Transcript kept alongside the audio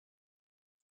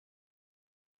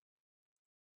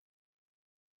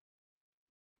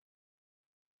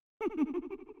Hello,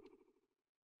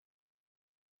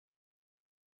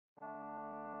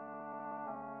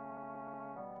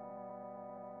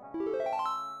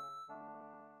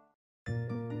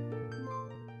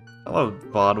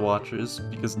 VOD watchers,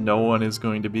 because no one is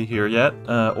going to be here yet,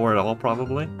 or at all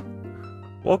probably.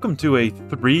 Welcome to a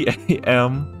 3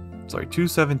 a.m., sorry,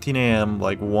 2:17 a.m.,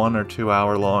 like 1 or 2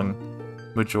 hour long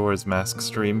Majora's Mask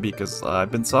stream because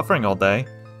I've been suffering all day,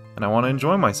 and I want to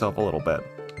enjoy myself a little bit.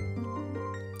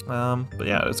 But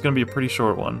yeah, it's going to be a pretty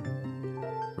short one.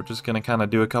 We're just going to kind of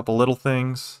do a couple little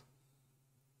things.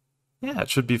 Yeah, it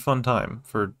should be a fun time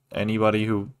for anybody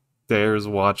who dares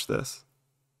watch this.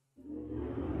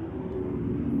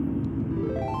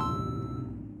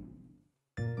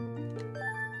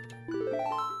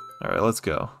 Alright, let's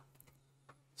go.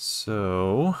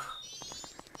 So,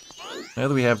 now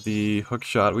that we have the hook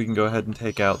shot, we can go ahead and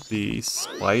take out the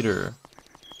spider.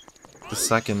 The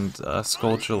second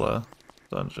Skulltula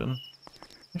dungeon.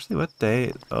 Actually, what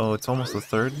day? Oh, it's almost the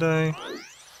third day?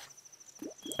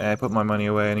 I put my money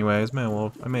away anyways.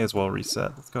 I may as well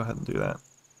reset. Let's go ahead and do that.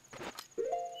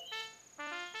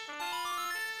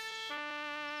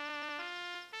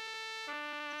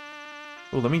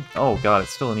 Oh, oh god,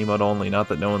 it's still an emote only, not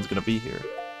that no one's gonna be here.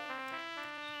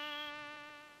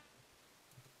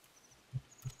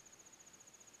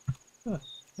 There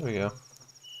we go.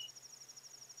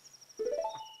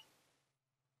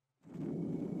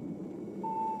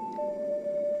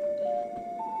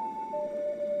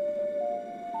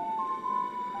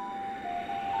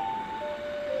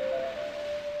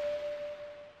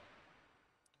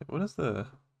 What is the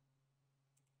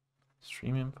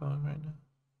stream info right now?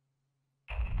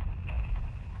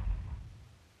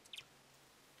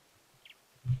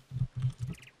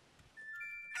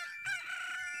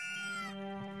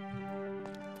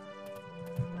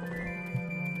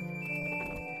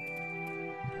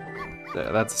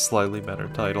 Yeah, that's a slightly better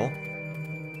title.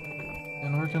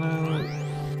 And we're gonna,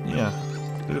 yeah,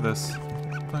 do this.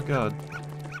 Oh god.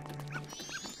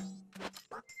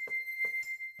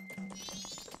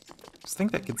 I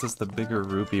think that gets us the bigger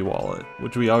rupee wallet,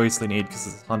 which we obviously need because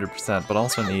it's 100%, but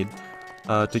also need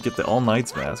to get the All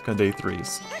Knights mask on day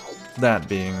 3s. That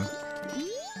being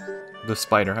the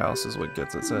spider house is what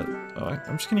gets us it. Oh,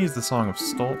 I'm just gonna use the Song of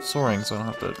Soaring so I don't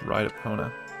have to ride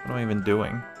Epona. What am I even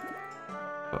doing?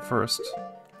 But first,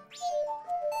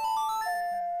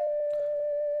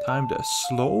 time to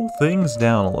slow things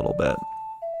down a little bit.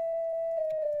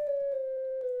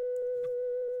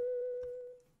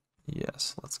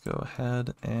 Yes, let's go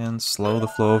ahead and slow the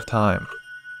flow of time.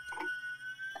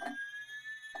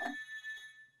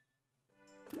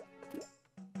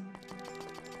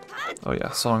 Oh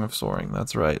yeah, Song of Soaring,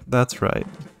 that's right, that's right.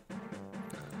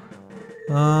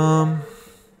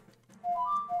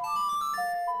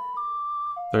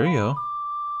 There you go.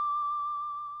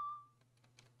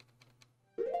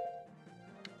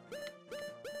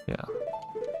 Yeah.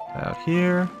 Out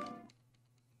here.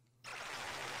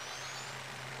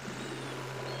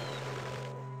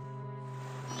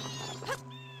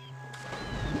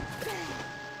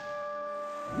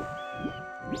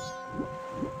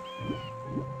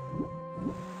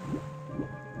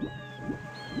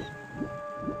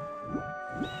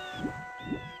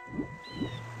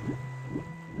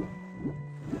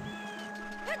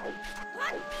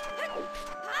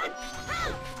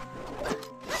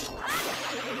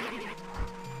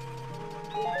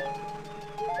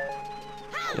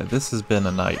 Yeah, this has been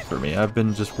a night for me. I've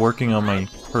been just working on my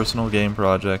personal game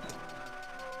project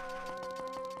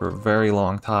for a very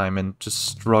long time and just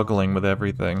struggling with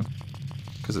everything.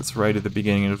 Because it's right at the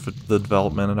beginning of the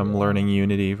development and I'm learning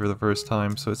Unity for the first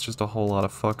time, so it's just a whole lot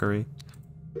of fuckery.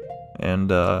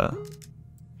 And,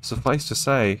 suffice to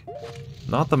say,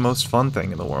 not the most fun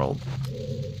thing in the world.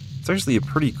 It's actually a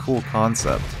pretty cool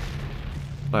concept.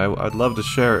 I'd love to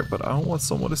share it, but I don't want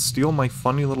someone to steal my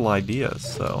funny little ideas,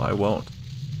 so I won't.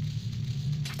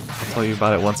 I'll tell you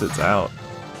about it once it's out.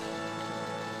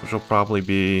 Which will probably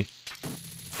be...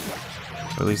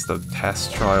 or at least the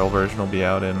test trial version will be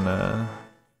out in, I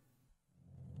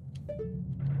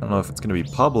don't know if it's gonna be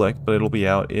public, but it'll be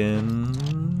out in...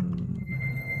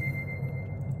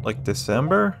 like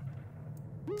December?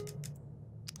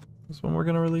 Is when we're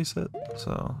gonna release it,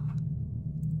 so...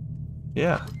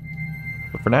 yeah.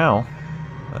 But for now,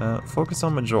 focus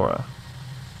on Majora.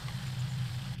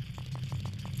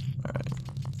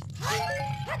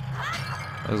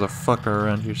 There's a fucker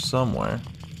around here somewhere.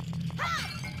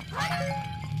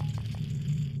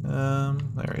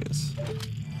 There he is.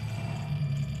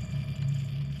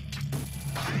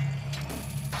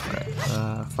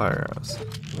 Alright, fire arrows.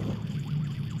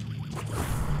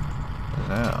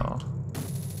 Now...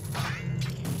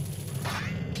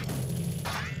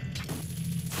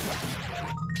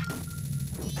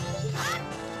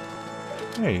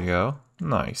 There you go.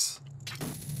 Nice.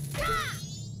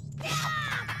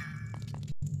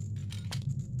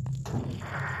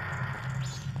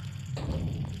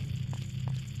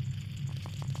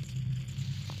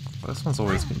 This one's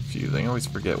always confusing. I always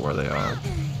forget where they are.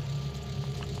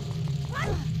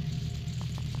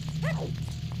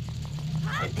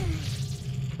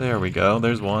 There we go.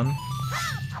 There's one.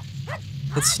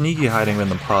 It's sneaky hiding in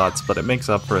the pots, but it makes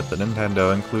up for it that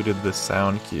Nintendo included this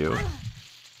sound cue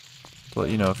to let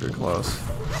you know if you're close.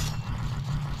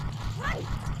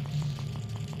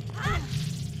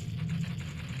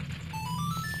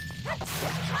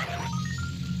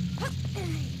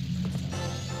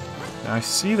 Now I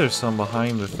see there's some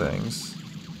behind the things.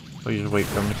 So you just wait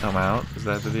for them to come out? Is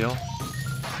that the deal?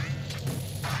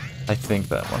 I think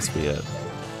that must be it.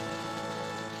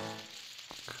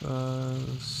 I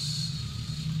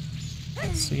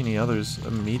don't see any others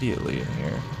immediately in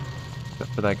here.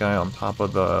 Except for that guy on top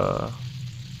of the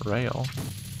rail.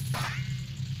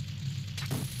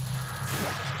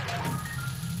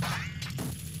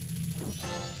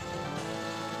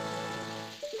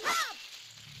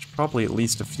 There's probably at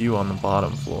least a few on the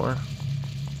bottom floor.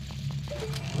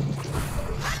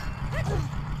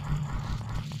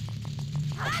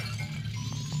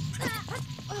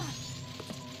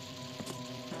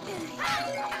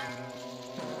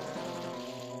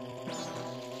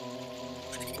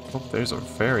 Oh, there's a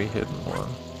very hidden one.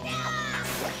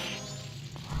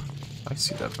 I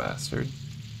see that bastard.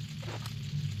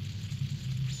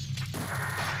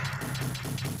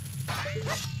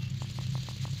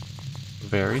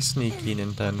 Very sneaky,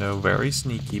 Nintendo, very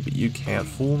sneaky, but you can't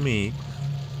fool me.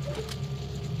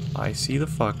 I see the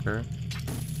fucker.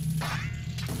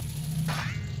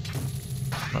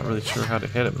 Not really sure how to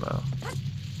hit him though.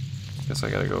 Guess I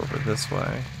gotta go over this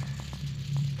way.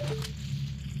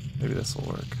 Maybe this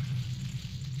will work.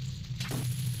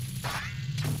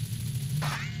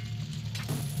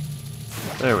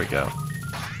 There we go.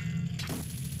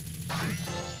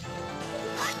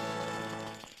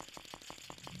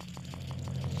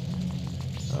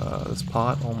 This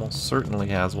pot almost certainly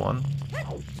has one.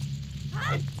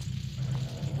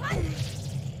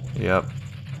 Yep.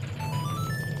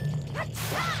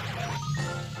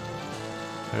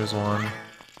 There's one.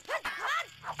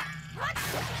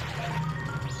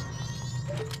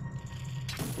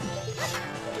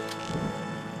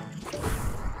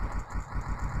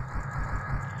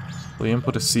 Liam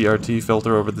put a CRT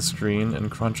filter over the screen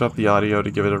and crunch up the audio to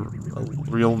give it a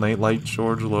real Nightlight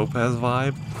George Lopez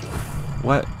vibe.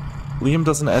 What? Liam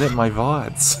doesn't edit my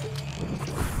VODs.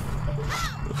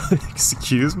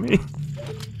 Excuse me?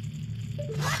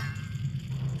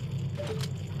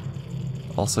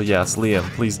 Also, yes, Liam,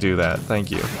 please do that. Thank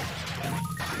you.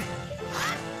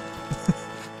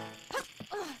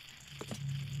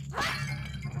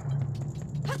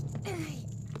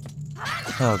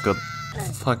 Oh, good.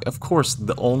 Fuck, of course,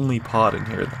 the only pot in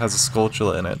here that has a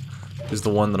Skulltula in it is the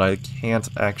one that I can't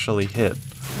actually hit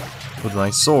with my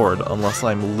sword unless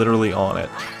I'm literally on it.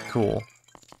 Cool.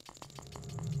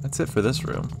 That's it for this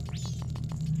room.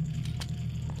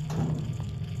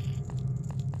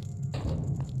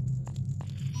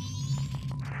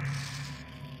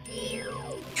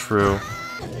 True.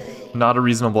 Not a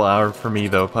reasonable hour for me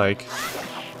though, Pike.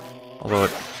 Although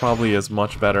it probably is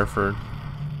much better for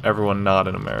everyone not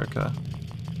in America.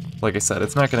 Like I said,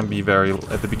 it's not going to be very...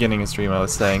 At the beginning of the stream I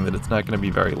was saying that it's not going to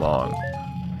be very long.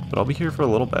 But I'll be here for a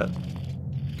little bit.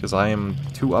 Because I am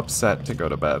too upset to go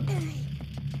to bed.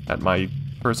 At my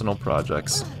personal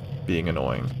projects being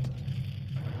annoying.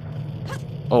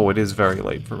 Oh, it is very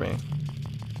late for me.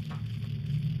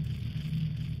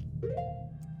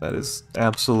 That is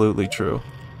absolutely true.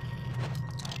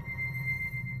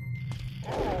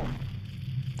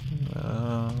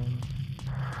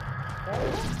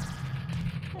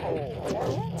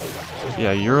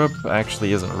 Yeah, Europe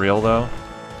actually isn't real though.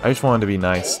 I just wanted to be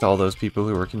nice to all those people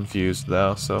who were confused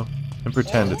though, so and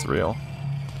pretend it's real.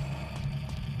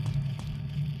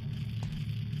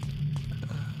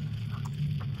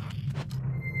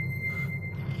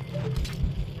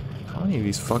 How many of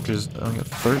these fuckers? Oh, we got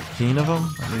 13 of them?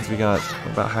 That means we got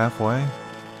about halfway.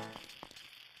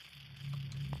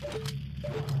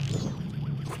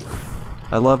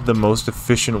 I love the most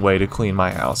efficient way to clean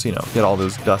my house, you know, get all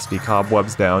those dusty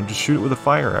cobwebs down, just shoot it with a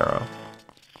fire arrow.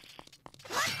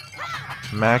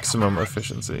 Maximum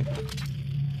efficiency.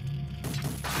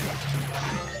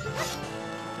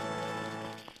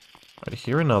 I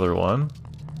hear another one.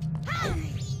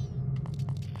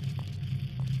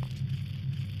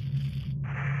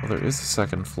 Well, there is a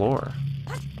second floor.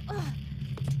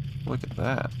 Look at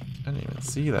that. I didn't even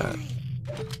see that.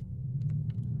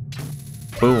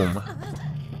 Boom.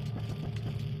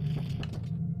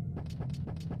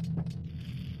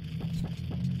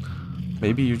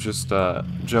 Maybe you just,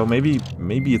 Joe, maybe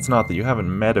it's not that you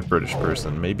haven't met a British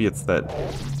person. Maybe it's that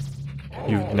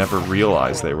you've never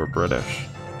realized they were British.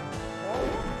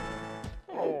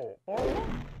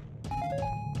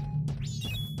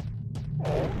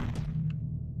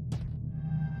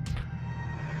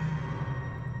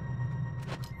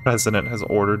 President has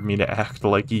ordered me to act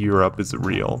like Europe is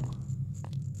real.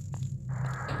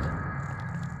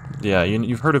 Yeah,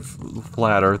 you've heard of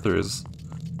flat earthers.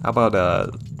 How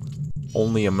about,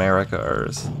 only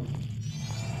America-ers?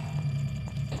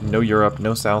 No Europe,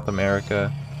 no South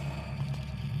America.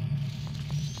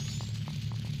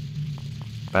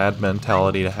 Bad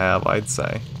mentality to have, I'd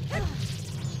say.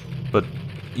 But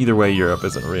either way, Europe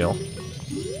isn't real.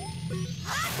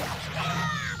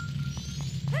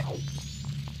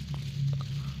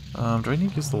 Do I need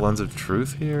to use the lens of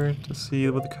truth here to see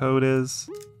what the code is?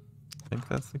 I think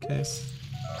that's the case.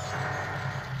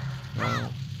 No.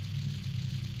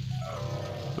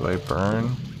 Do I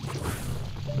burn?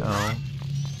 No.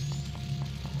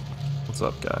 What's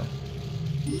up, guy?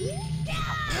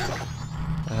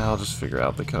 I'll just figure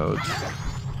out the code.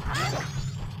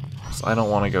 So I don't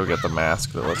want to go get the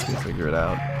mask that lets me figure it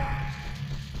out.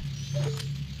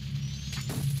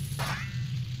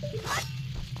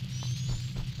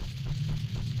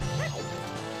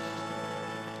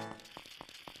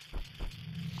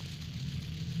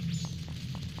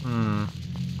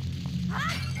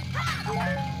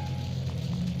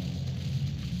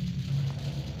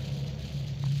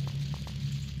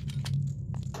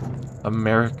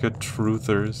 America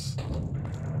truthers.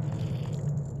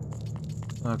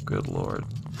 Oh, good lord.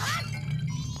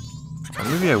 Or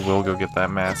maybe I will go get that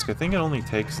mask. I think it only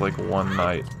takes like one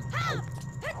night.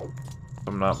 If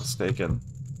I'm not mistaken.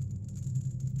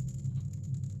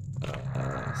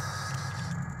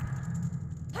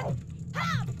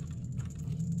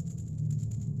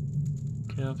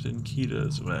 Captain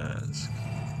Kita's mask.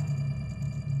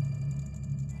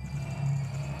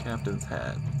 Captain's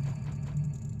hat.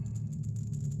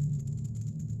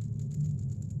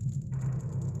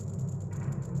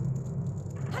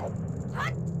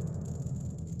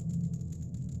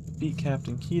 Beat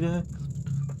Captain Kita.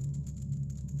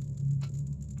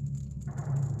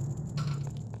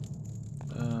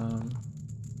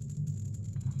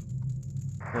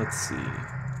 Let's see.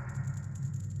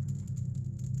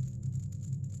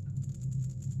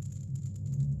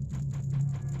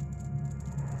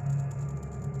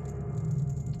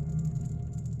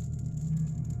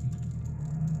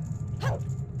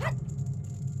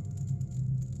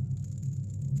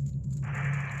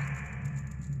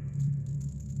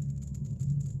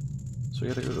 So we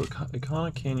gotta go to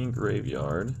Iconic Canyon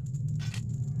Graveyard.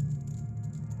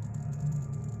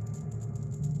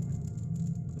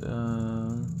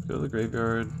 Go to the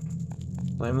graveyard.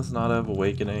 Flame the Sonata of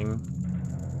Awakening.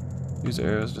 Use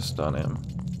arrows to stun him.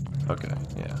 Okay,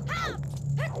 yeah.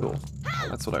 Cool.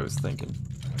 That's what I was thinking.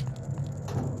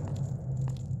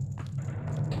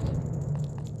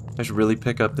 I should really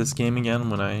pick up this game again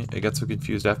when I got so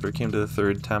confused after it came to the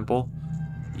third temple.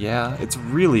 Yeah, it's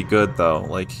really good though.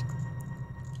 Like,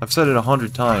 I've said it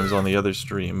 100 times on the other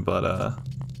stream, but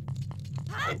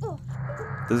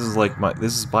this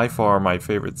is by far my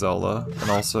favorite Zelda, and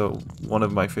also one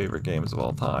of my favorite games of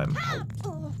all time.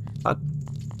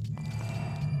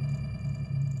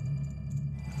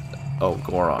 Oh,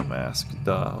 Goron mask.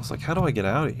 Duh. I was like, how do I get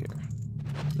out of here?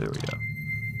 There we go.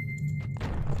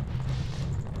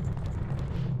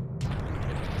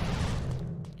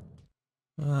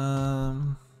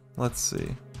 Let's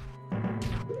see.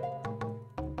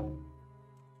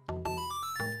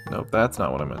 Nope, that's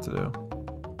not what I meant to do.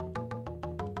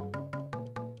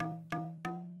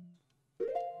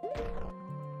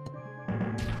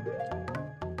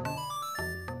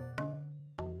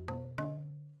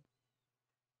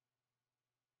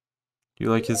 Do you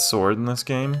like his sword in this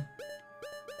game?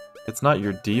 It's not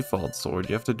your default sword,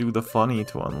 you have to do the funny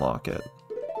to unlock it.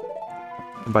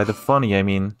 And by the funny, I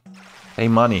mean pay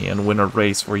money and win a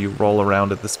race where you roll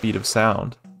around at the speed of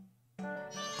sound.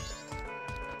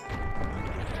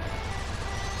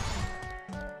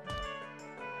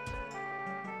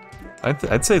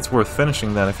 I'd say it's worth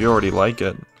finishing then if you already like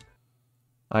it.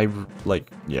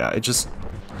 Yeah, it just...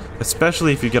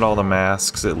 Especially if you get all the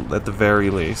masks, at the very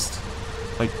least.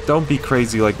 Like, don't be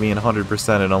crazy like me and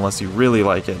 100% it unless you really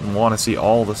like it and want to see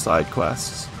all the side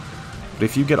quests. But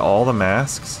if you get all the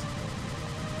masks,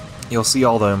 you'll see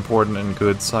all the important and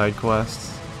good side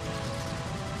quests.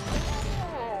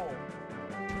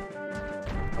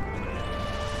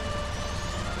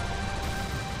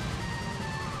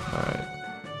 Alright.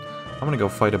 I'm gonna go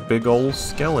fight a big old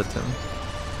skeleton.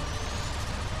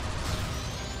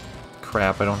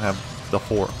 Crap, I don't have the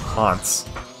haunts.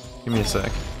 Give me a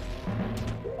sec.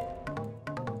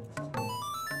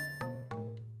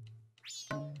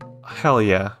 Hell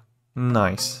yeah.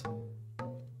 Nice.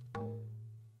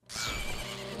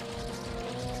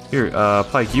 Here,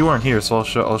 Pike, you weren't here, so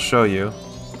I'll show you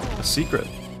a secret.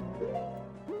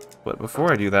 But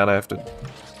before I do that, I have to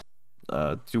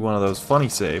do one of those funny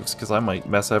saves, because I might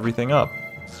mess everything up.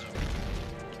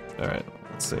 Alright,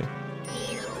 let's see.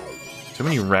 Too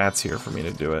many rats here for me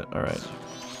to do it. Alright.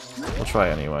 We'll try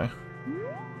anyway.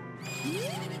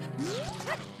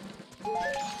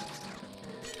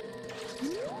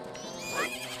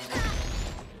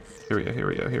 Here we go, here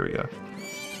we go, here we go.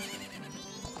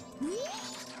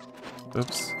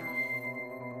 Oops.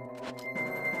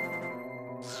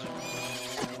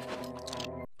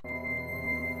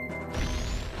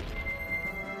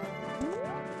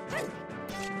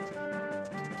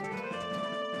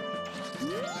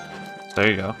 There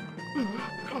you go.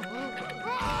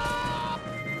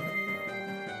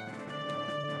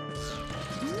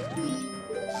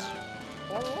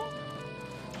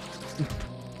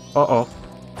 Uh-oh.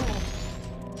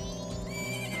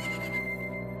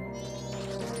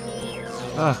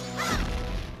 Ah.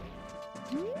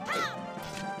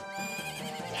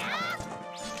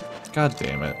 God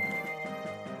damn it.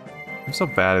 I'm so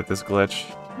bad at this glitch.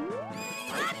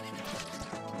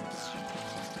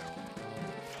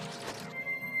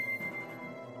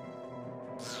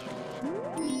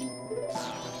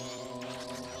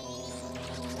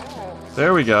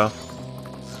 There we go.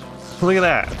 Look at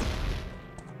that.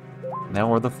 Now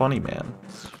we're the funny man.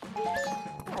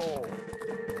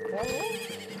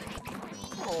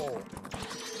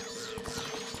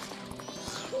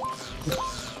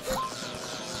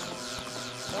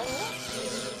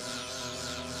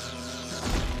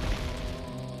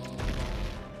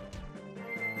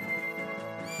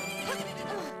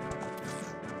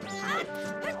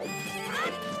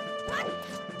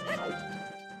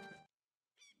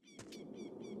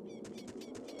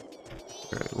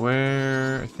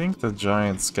 Where... I think the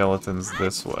giant skeleton's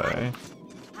this way.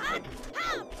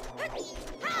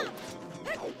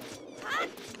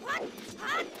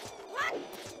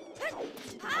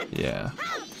 Yeah.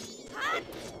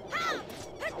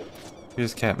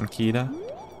 Here's Captain Kita.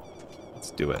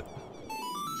 Let's do it.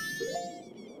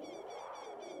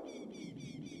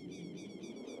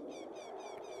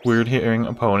 Weird hearing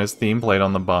opponent's theme played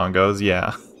on the bongos.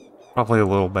 Yeah. Probably a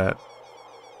little bit.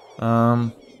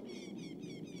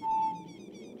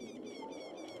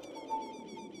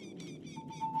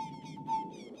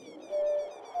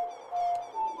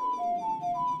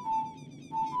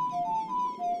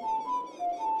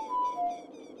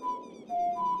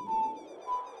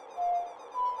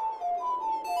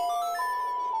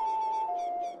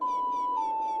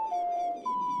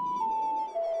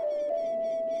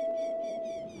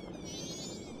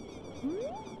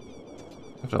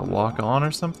 Have to lock on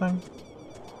or something?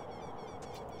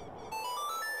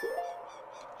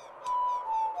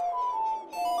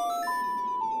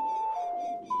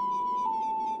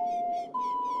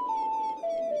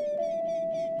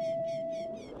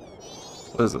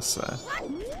 What does this say?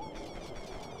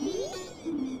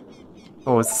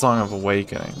 Oh, it's the Song of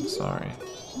Awakening, sorry.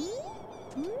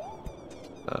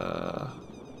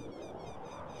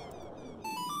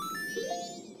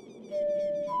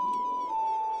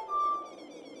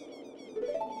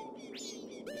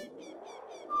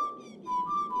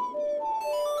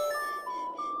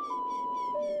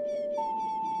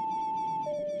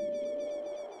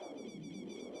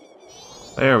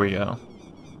 There we go.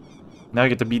 Now I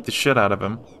get to beat the shit out of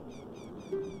him.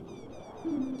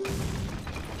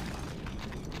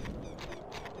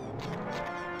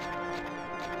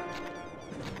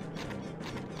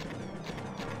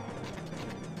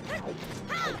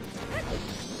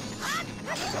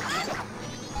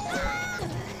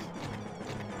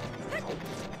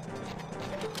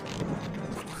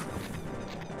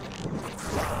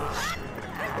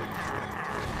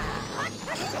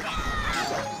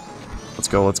 Let's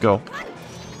go, let's go.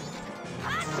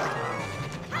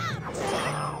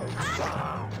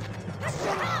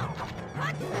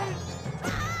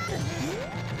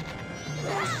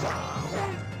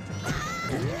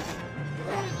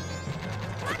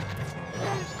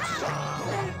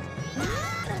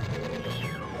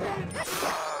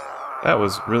 That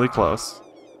was really close.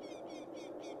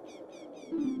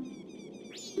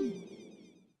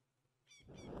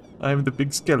 I'm the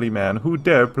big skelly man. Who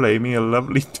dare play me a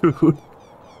lovely tune?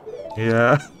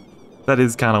 Yeah, that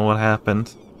is kind of what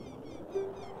happened.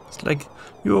 It's like,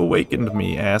 you awakened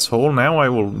me, asshole. Now I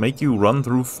will make you run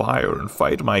through fire and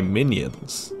fight my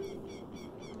minions.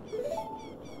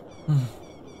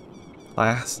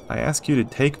 I ask you to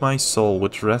take my soul,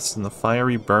 which rests in the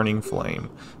fiery burning flame,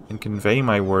 and convey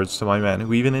my words to my men,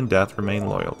 who even in death remain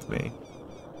loyal to me.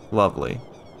 Lovely.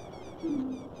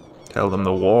 Tell them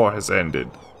the war has ended.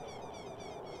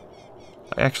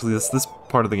 Actually, this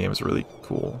part of the game is really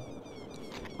cool.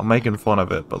 I'm making fun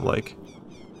of it, but like...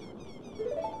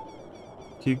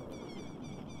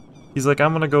 He's like,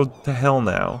 I'm gonna go to hell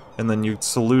now. And then you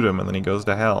salute him, and then he goes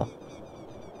to hell.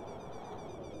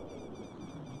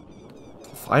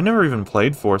 I never even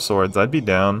played Four Swords. I'd be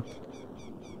down.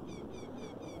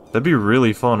 That'd be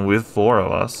really fun with 4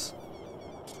 of us.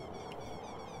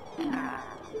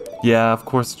 Yeah, of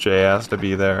course Jay has to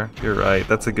be there. You're right,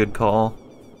 that's a good call.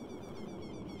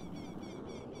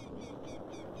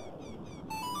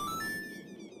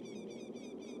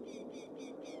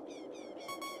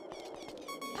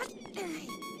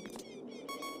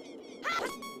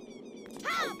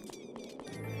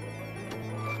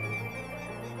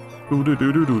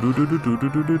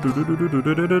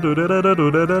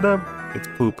 It's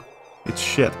poop. It's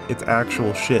shit. It's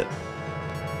actual shit.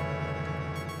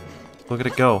 Look at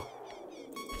it go.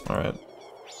 Alright.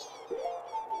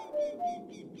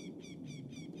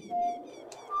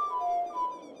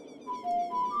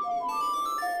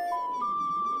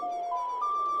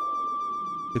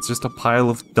 It's just a pile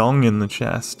of dung in the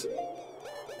chest.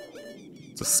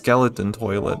 It's a skeleton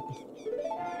toilet.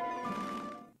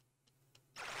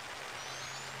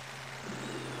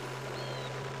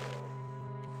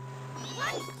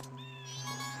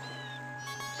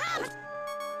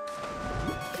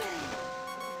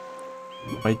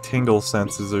 My tingle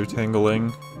senses are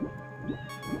tingling.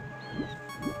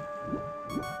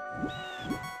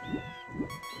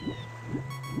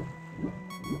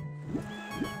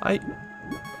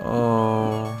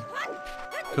 Oh...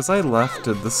 Because I left,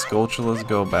 did the Skulltulas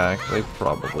go back? They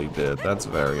probably did. That's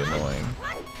very annoying.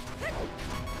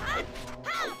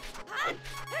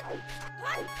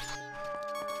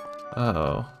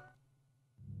 Uh-oh.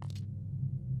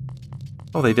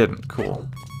 Oh, they didn't. Cool.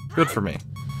 Good for me.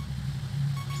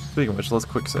 Speaking of which, let's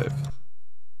quick save.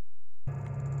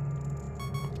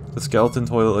 The skeleton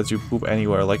toilet lets you poop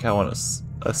anywhere, like how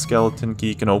a skeleton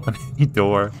key can open any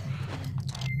door.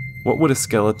 What would a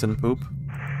skeleton poop?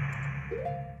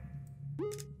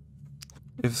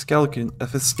 If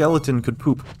a skeleton could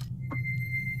poop,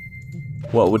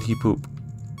 what would he poop?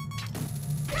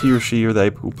 He or she or they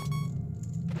poop.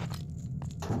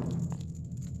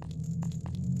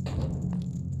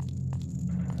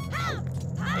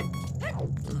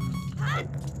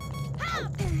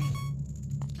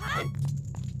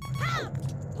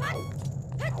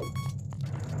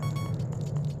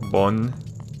 Bon,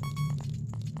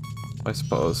 I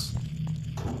suppose.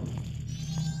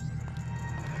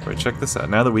 Wait, check this out.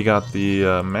 Now that we got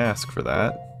the mask for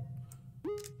that,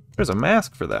 there's a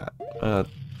mask for that.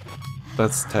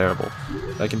 That's terrible.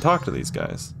 I can talk to these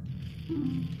guys.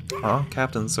 Huh?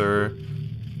 Captain, sir.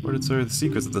 Worded, sir, the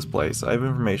secrets of this place. I have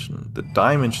information. The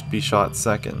diamond should be shot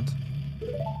second.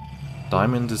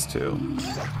 Diamond is 2.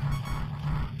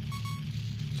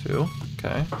 2?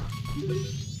 Okay.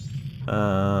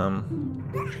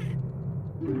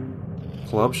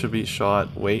 Club should be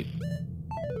shot. Wait.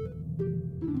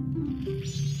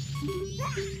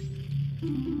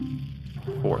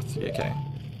 Fourth, okay.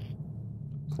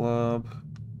 Club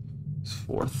is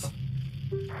 4th.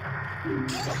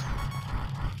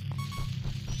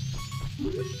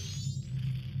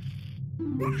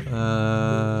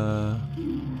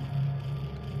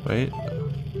 Wait.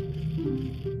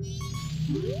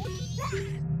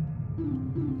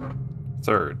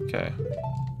 Third, okay.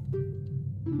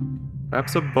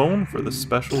 Perhaps a bone for the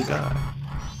special guy.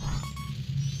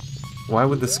 Why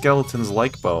would the skeletons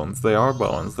like bones? They are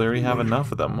bones. They already have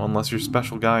enough of them, unless your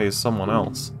special guy is someone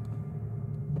else.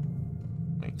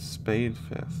 Wait, spade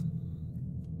 5th.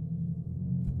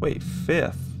 Wait,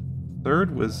 5th?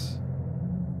 3rd was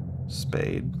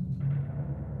spade.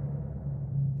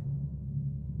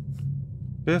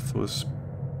 5th was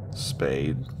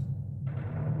spade.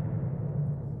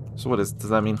 So what does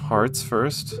that mean hearts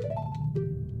first?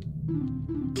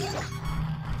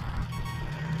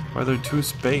 Why are there 2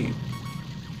 spades?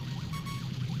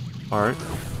 Heart.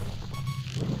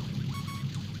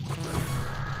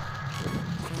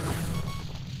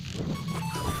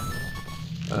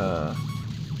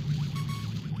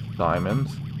 Diamond.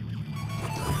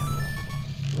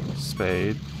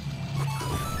 Spade.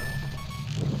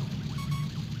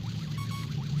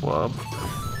 Club.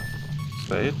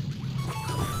 Spade.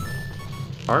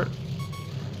 Heart.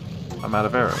 I'm out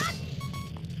of arrows.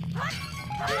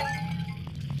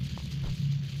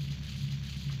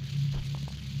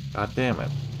 God damn it.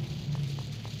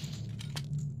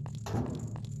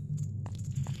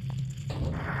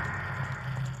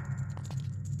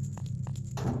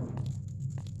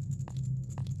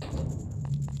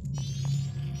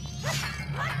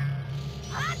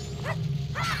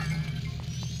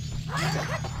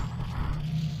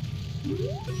 Do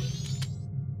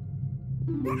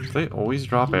they always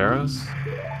drop arrows?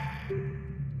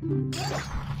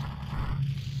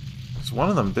 'Cause one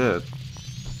of them did.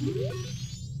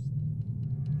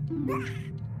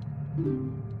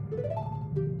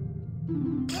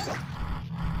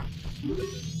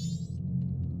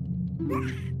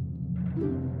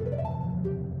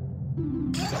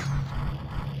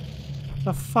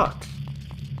 The fuck?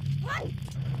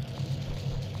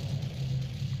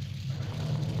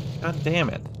 God damn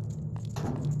it.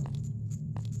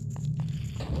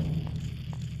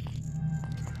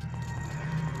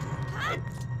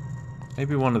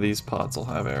 Maybe one of these pots will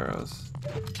have arrows.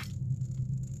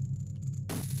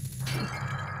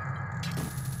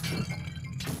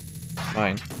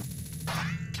 Fine.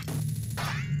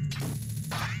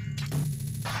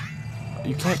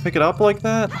 You can't pick it up like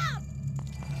that?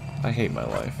 I hate my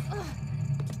life.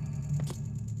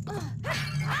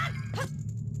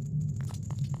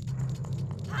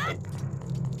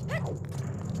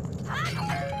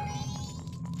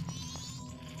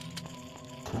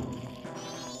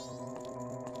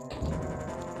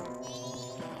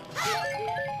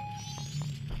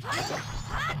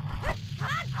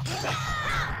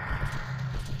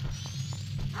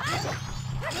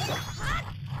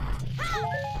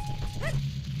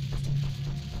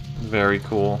 Very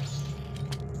cool.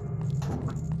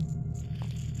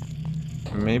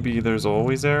 Maybe there's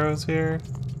always arrows here?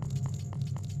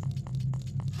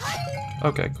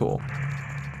 Okay, cool.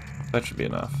 That should be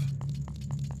enough.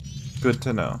 Good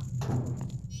to know.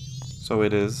 So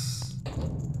it is...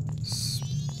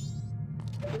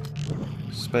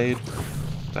 Spade.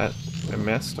 That I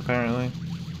missed, apparently.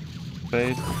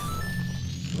 Spade.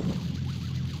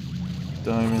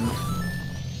 Diamond.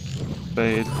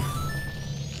 Spade.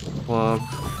 Club.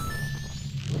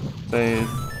 Spade.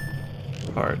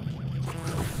 Heart.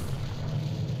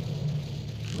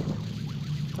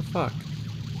 What the fuck?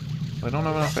 I don't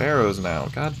have enough arrows now.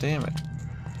 God damn it.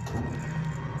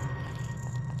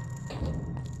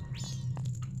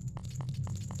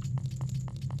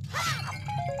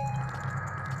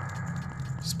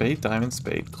 Spade, diamond,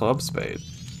 spade, club, spade.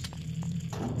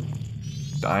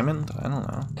 Diamond? I don't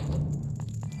know.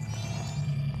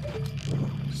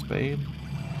 Spade.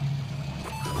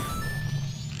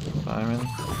 Diamond.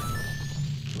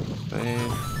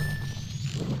 Spade.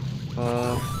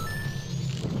 Club.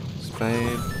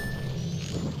 Spade.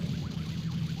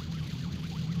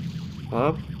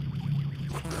 Club.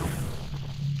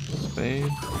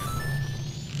 Spade.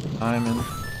 Diamond.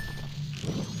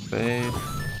 Spade.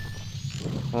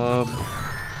 Club.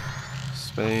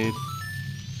 Spade.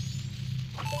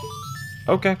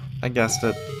 Okay, I guessed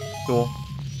it. Cool.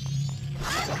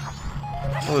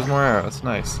 Oh, there's more arrows.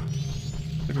 Nice.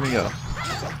 Look at me go.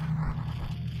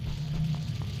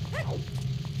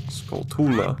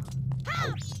 Skulltula.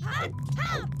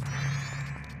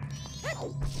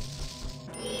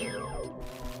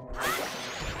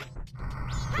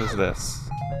 What is this?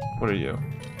 What are you?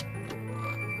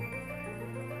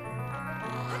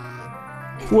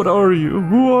 What are you?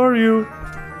 Who are you?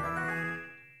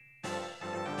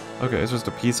 Okay, it's just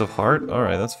a piece of heart?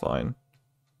 Alright, that's fine.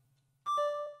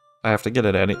 I have to get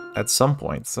it at some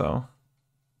point, so...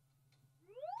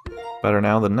 Better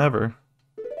now than never.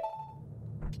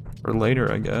 Or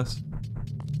later, I guess.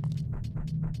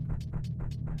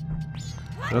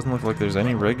 It doesn't look like there's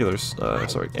any regular,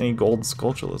 any gold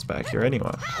Skulltulas back here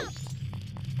anyway.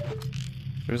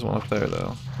 There's one up there,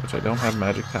 though, which I don't have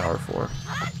magic power for.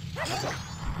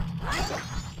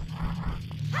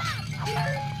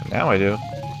 But now I do.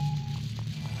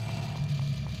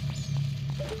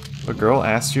 A girl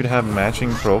asked you to have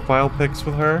matching profile pics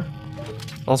with her?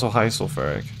 Also, hi,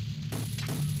 Sulfuric.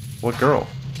 What girl?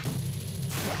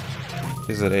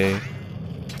 Is it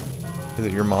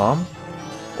your mom?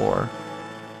 Or...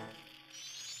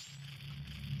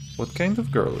 What kind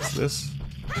of girl is this?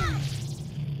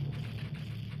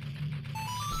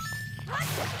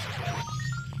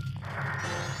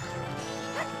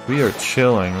 We are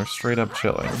chilling. We're straight up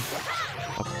chilling.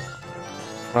 I'll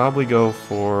probably go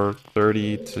for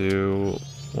 30 to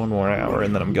 1 more hour,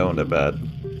 and then I'm going to bed.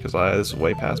 Because this is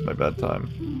way past my bedtime.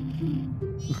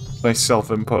 My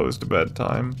self-imposed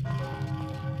bedtime.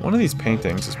 One of these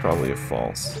paintings is probably a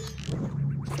false.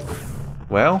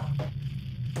 Well...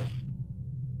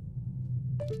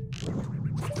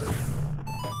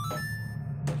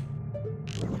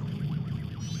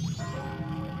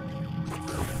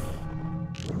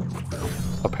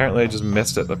 Apparently I just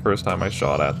missed it the first time I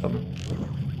shot at them.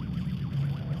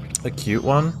 A cute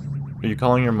one? Are you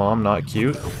calling your mom not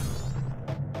cute?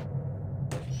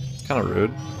 It's kind of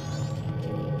rude.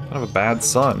 Kind of a bad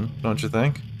son, don't you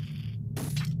think?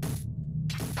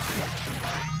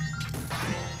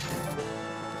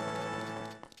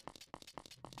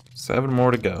 7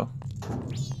 more to go.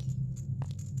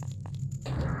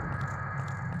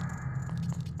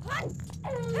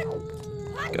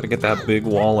 Gotta get that big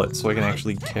wallet so I can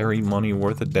actually carry money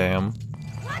worth a damn.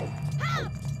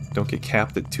 Don't get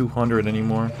capped at 200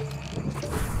 anymore.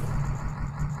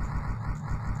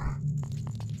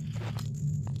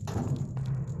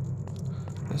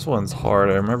 This one's hard.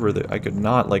 I remember that I could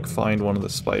not, like, find one of the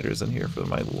spiders in here for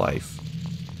my life.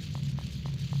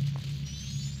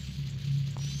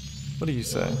 What do you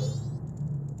say?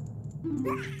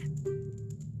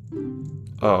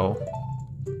 Oh.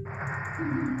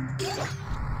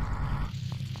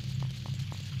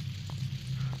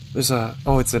 There's a...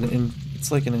 Oh, it's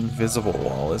like an invisible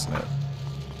wall, isn't it?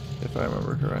 If I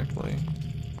remember correctly.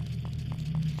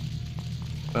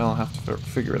 Well, I'll have to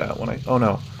figure it out when I... Oh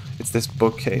no, it's this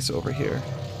bookcase over here.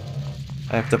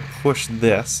 I have to push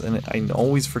this, and I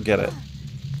always forget it.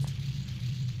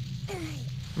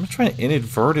 I'm not trying to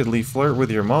inadvertently flirt with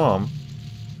your mom.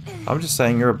 I'm just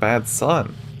saying you're a bad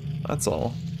son. That's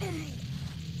all.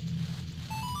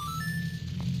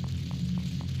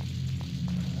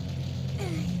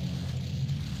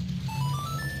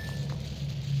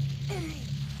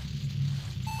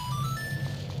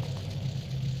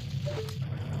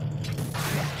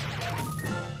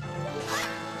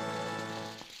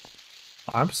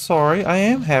 I'm sorry, I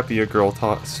am happy a girl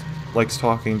likes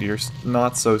talking to your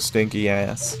not-so-stinky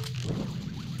ass.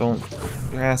 Your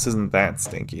ass isn't that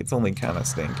stinky, it's only kinda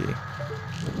stinky.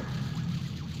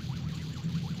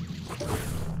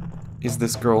 Is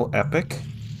this girl epic?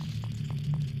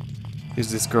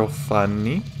 Is this girl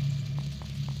funny?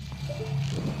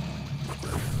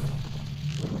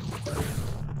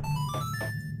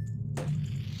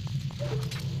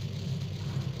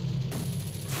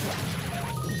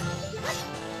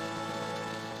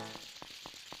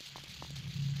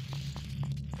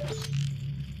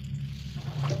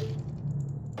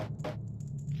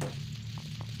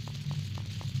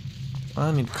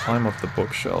 I need to climb up the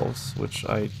bookshelves, which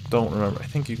I don't remember. I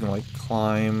think you can, like,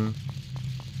 climb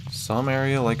some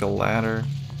area, like a ladder.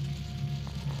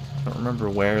 I don't remember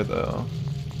where, though.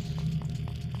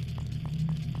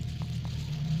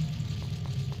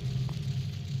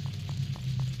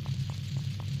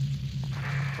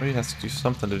 Maybe it has to do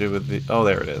something to do with the... Oh,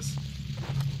 there it is.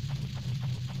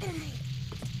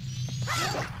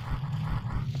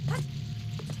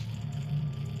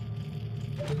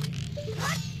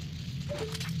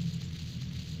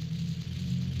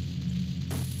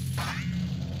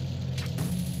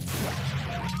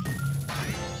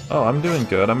 Oh, I'm doing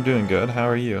good, I'm doing good. How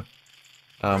are you?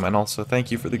 And also,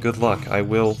 thank you for the good luck. I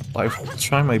will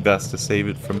try my best to save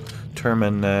it from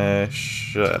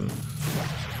termination.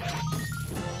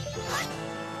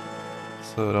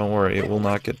 So don't worry, it will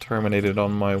not get terminated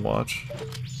on my watch.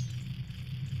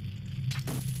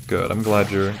 Good, I'm glad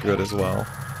you're good as well.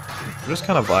 I'm just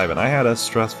kind of vibing. I had a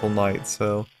stressful night,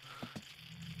 so...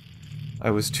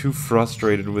 I was too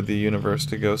frustrated with the universe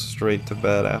to go straight to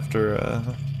bed after,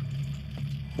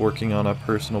 working on a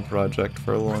personal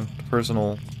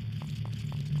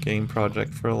game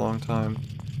project for a long time.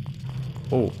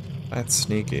 Oh, that's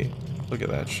sneaky. Look at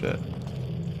that shit.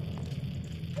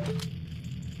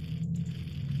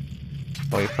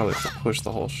 Oh, you probably have to push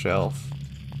the whole shelf.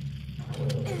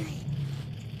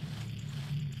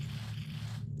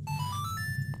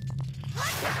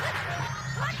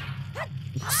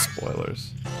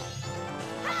 Spoilers.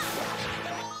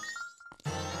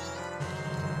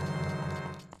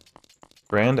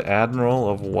 Grand Admiral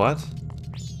of what?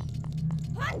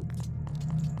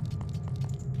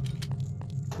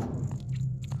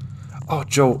 Oh,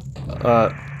 Joe,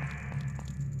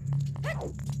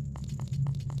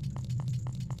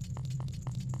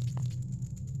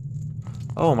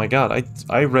 oh my god,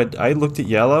 I looked at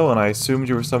yellow and I assumed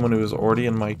you were someone who was already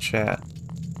in my chat.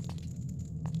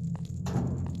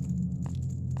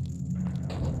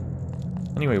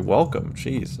 Anyway, welcome.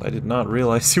 Jeez, I did not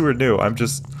realize you were new.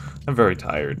 I'm very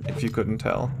tired, if you couldn't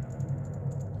tell.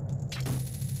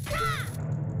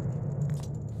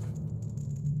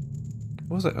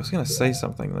 What was I? I was gonna say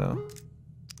something, though.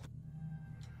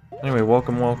 Anyway,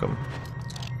 welcome, welcome.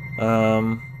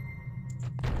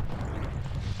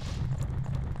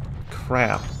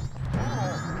 Crap.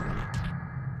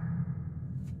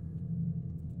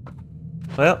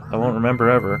 Well, I won't remember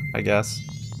ever, I guess.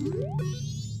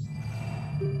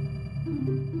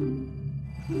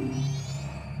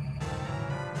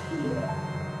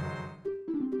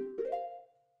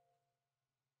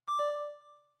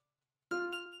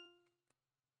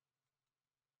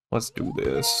 Let's do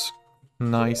this.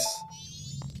 Nice.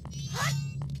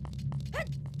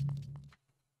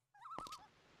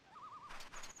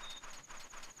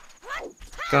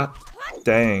 God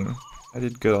dang. I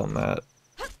did good on that.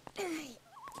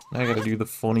 Now I gotta do the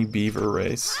funny beaver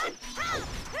race.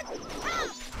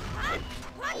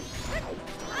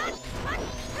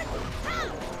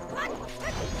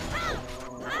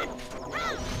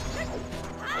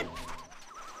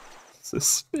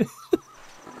 Suspicious.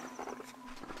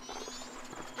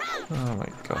 Oh my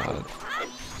god.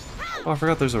 Oh, I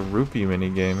forgot there's a rupee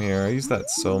minigame here. I use that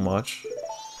so much.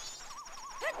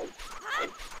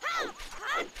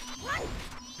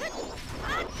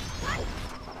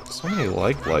 So many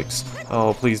likes.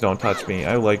 Oh, please don't touch me.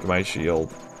 I like my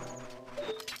shield.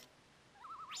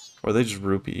 Or are they just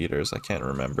rupee eaters? I can't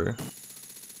remember.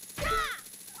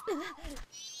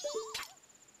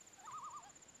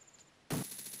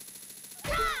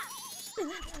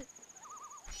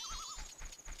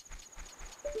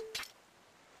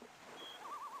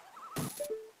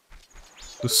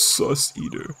 The Sus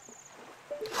Eater.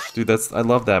 Dude, I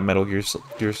love that Metal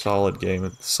Gear Solid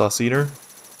game. Sus Eater.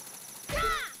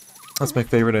 That's my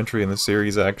favorite entry in the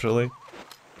series, actually.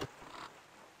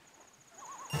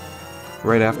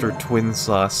 Right after Twin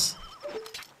Sus.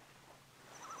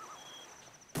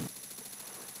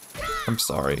 I'm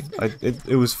sorry.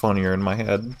 It was funnier in my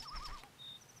head.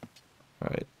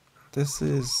 Alright. This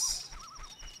is...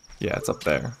 Yeah, it's up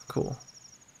there. Cool.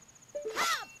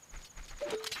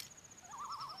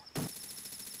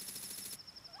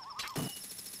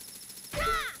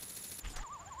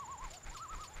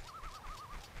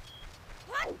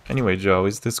 Anyway, Joe,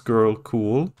 is this girl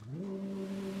cool?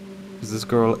 Is this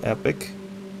girl epic?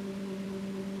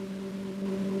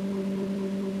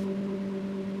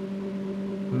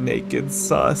 Naked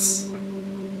sus.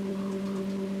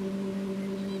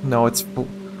 No, it's...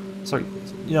 Sorry.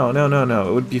 No.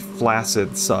 It would be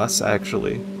flaccid sus,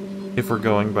 actually. If we're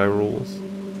going by rules.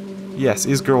 Yes,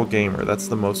 is girl gamer? That's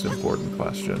the most important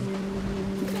question.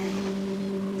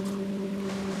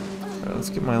 Alright, let's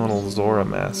get my little Zora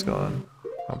mask on.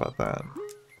 How about that?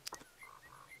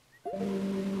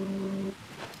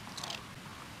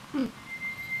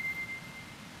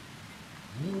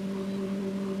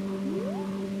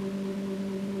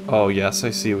 Oh yes,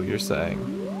 I see what you're saying.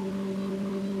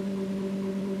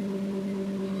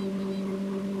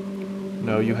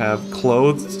 No, you have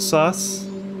clothed sus,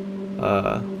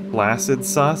 flaccid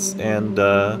sus, and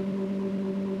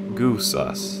goo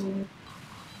sus.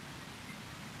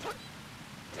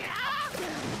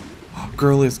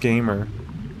 Girl is gamer.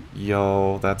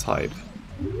 Yo, that's hype.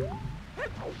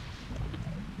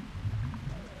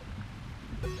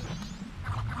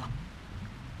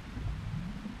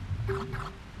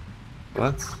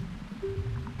 What?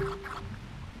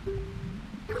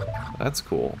 That's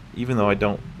cool. Even though I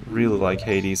don't really like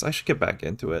Hades, I should get back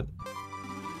into it.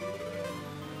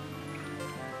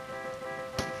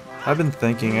 I've been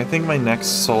thinking, I think my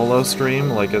next solo stream,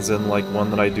 like as in like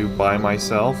one that I do by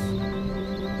myself,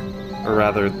 or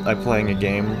rather, I'm playing a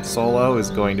game solo,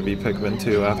 is going to be Pikmin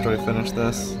 2 after I finish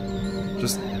this.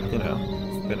 Just, you know,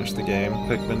 finish the game,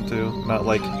 Pikmin 2. Not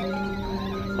like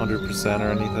 100%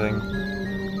 or anything.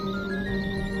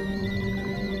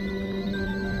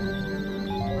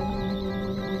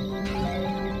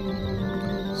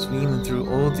 Swimming through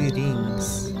all the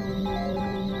rings.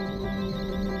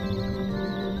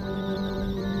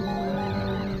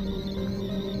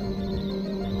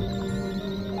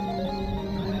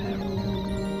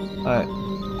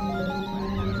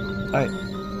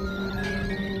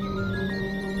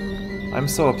 I'm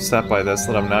so upset by this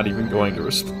that I'm not even going to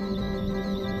respond.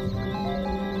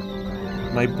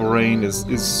 My brain is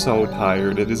so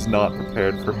tired. It is not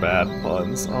prepared for bad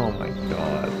puns. Oh my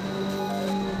god.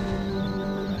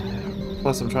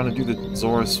 Plus, I'm trying to do the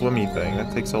Zora swimmy thing.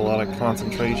 That takes a lot of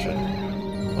concentration.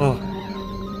 Oh.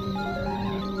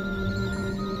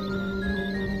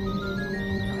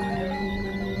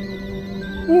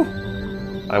 Whew.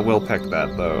 I will pick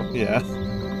that though. Yeah.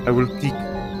 I will peek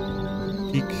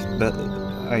that.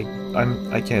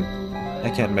 I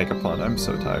can't make a pun. I'm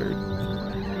so tired.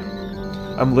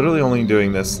 I'm literally only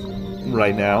doing this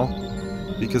right now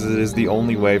because it is the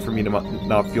only way for me to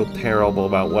not feel terrible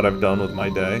about what I've done with my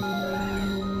day.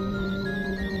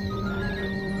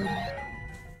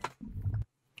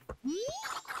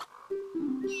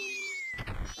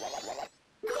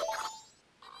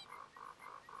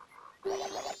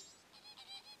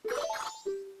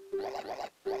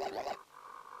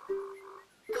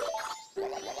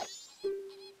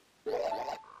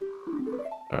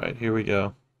 Alright, here we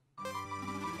go.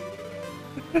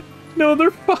 No,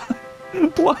 they're fine.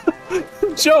 What?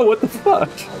 Joe, what the fuck?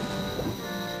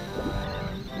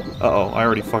 Uh-oh, I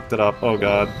already fucked it up. Oh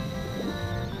god.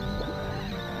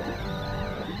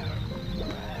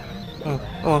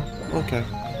 Oh, okay.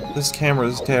 This camera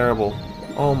is terrible.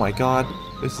 Oh my god,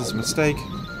 this is a mistake.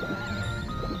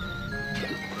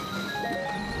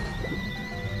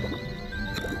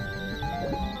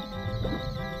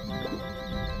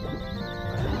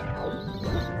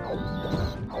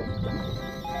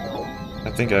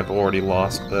 I think I've already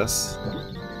lost this.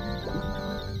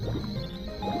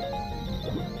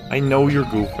 I know you're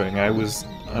goofing. I was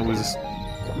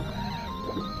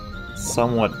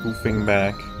somewhat goofing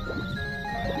back.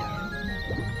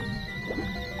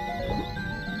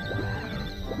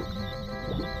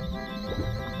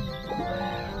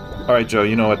 Alright, Joe,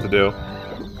 you know what to do.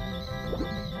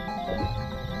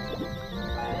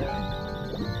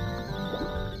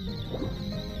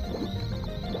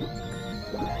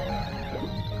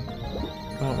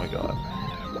 Oh my god.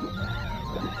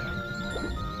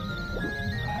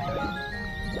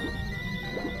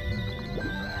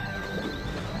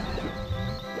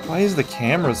 Why is the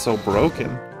camera so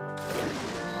broken?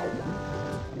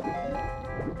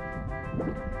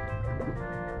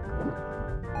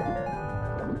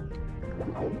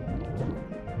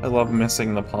 I love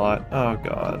missing the pot. Oh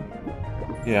god.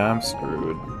 Yeah, I'm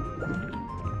screwed.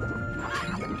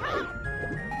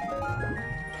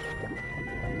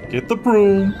 Get the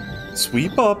broom.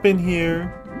 Sweep up in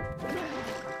here.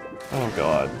 Oh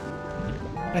god.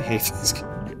 I hate this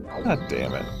game. God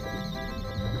damn it.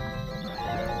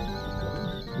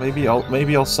 Maybe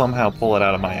I'll somehow pull it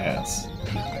out of my ass.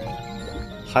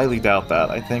 Highly doubt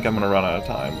that. I think I'm gonna run out of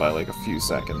time by like a few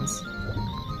seconds.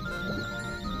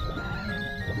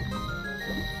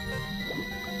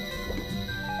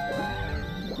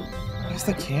 Why is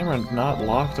the camera not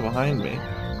locked behind me?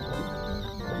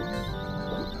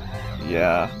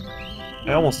 Yeah.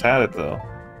 I almost had it though.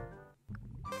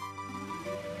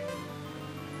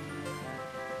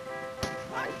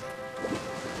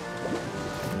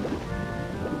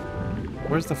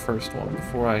 Where's the first one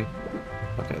before I...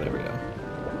 Okay, there we go.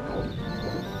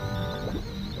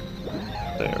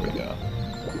 There we go.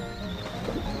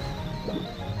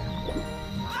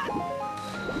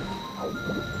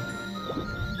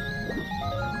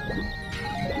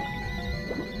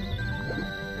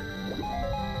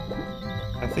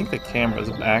 I think the camera's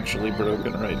actually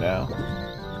broken right now.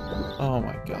 Oh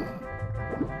my god.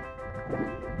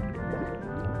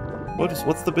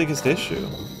 What's the biggest issue?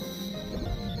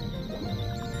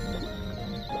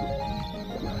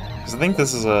 I think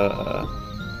this is I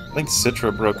think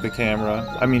Citra broke the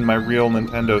camera. I mean, my real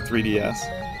Nintendo 3DS.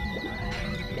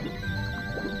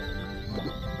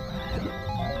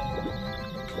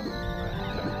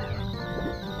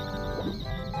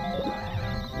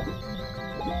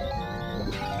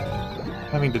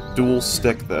 Having to dual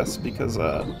stick this because,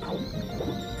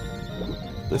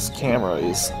 this camera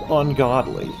is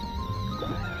ungodly.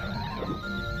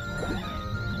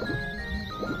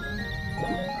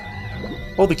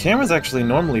 Well, the camera's actually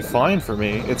normally fine for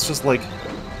me. It's just like,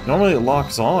 normally it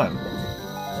locks on.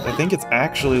 I think it's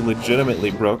actually legitimately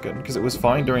broken, because it was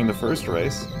fine during the first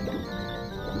race.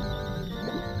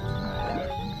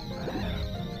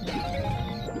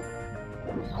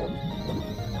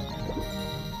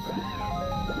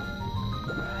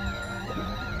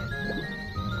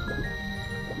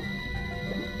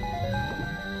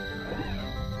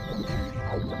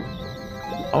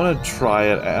 I want to try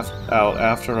it out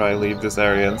after I leave this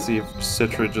area and see if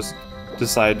Citra just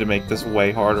decided to make this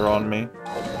way harder on me.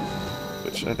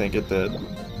 Which I think it did.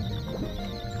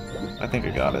 I think I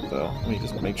got it though. Let me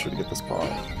just make sure to get this pot.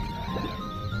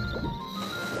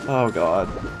 Oh god.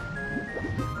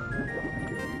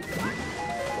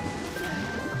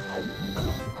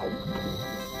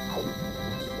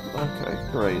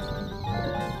 Okay, great.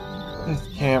 This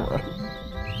camera.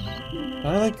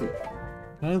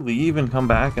 Can I leave and come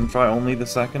back and try only the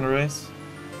second race?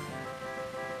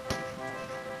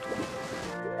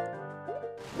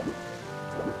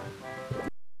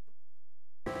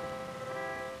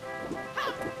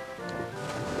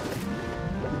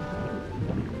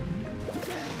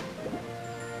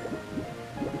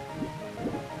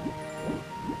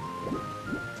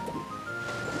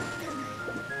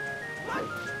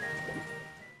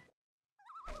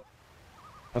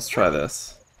 Let's try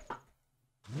this.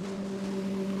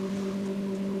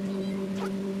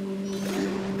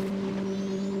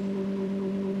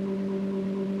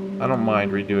 I don't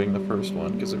mind redoing the first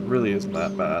one, because it really isn't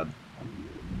that bad.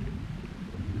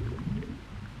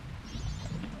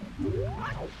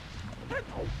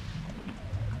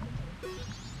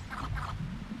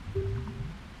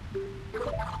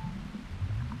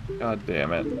 God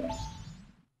damn it.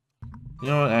 You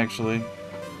know what, actually?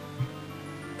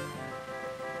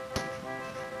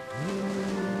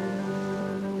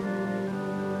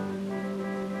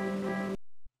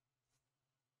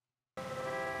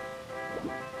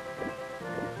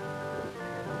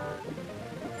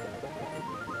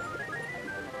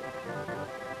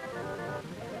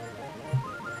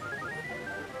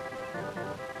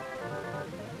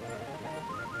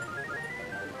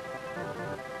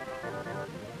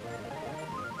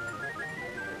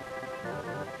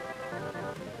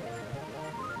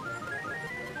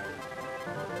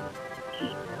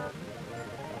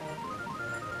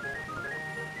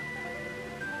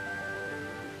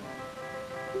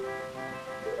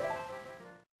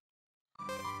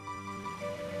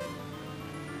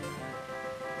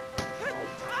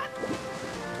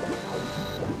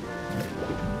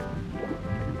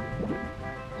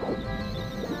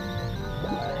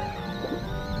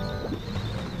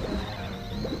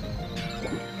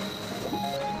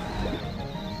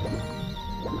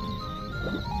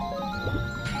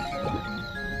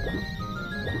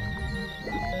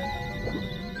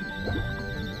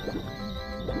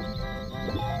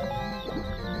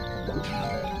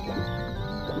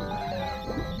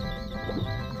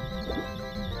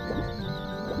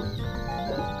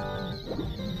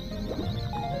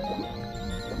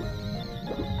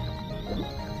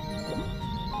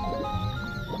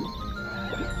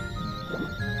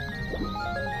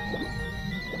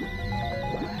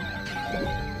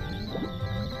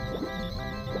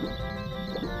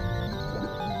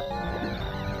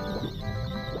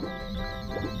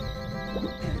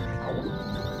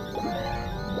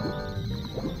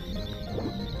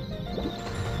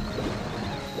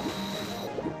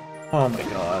 Oh my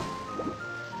god.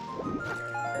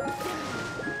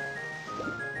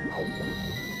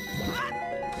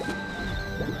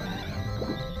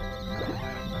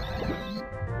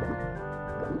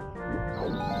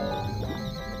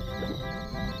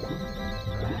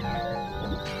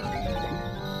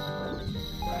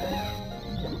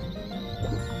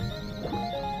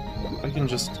 I can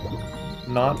just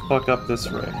not fuck up this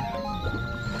ring.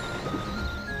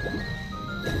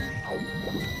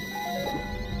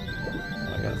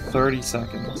 I got 30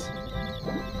 seconds.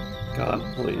 God,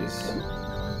 please.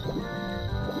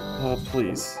 Oh,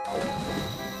 please.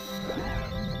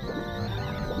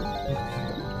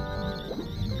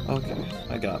 Okay,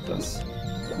 I got this.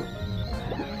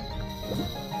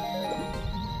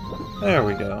 There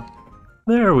we go.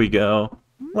 There we go.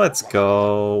 Let's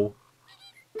go.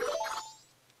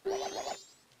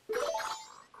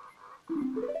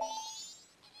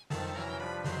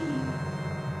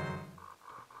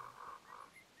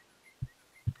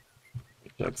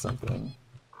 Check something.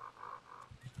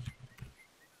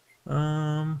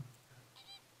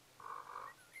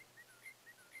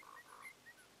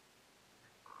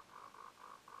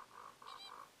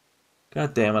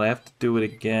 God damn it, I have to do it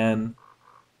again.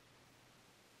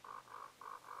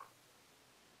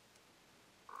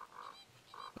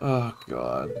 Oh,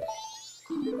 God.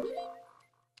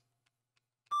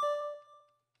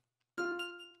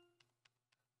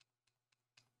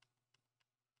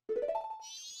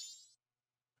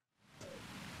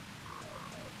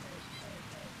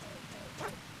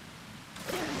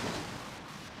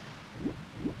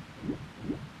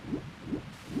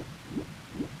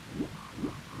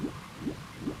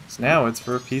 So now it's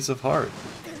for a piece of heart.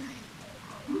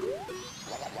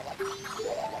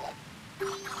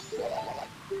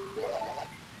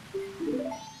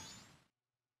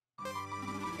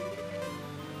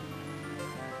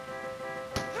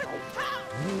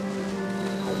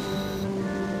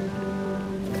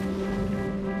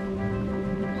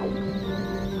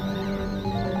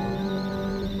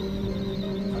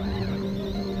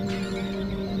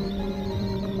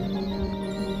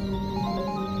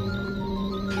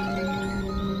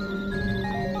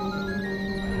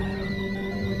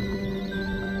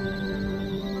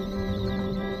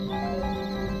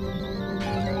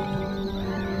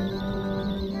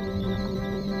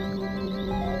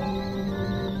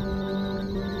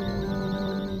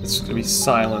 It's just gonna be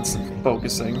silence and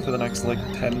focusing for the next, like,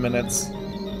 10 minutes.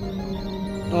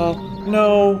 Oh,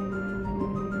 no!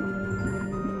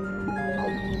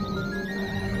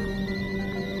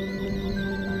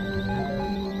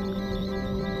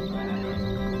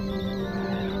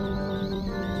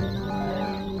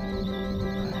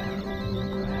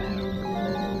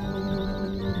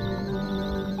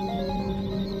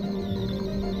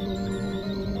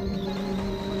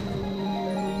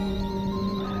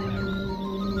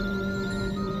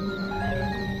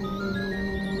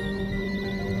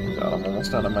 God, I'm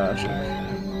almost out of magic.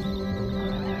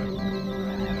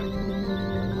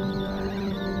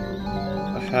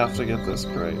 I have to get this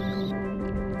great.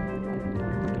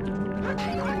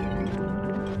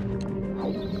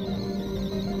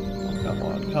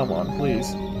 Come on,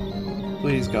 please.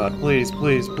 Please, God, please,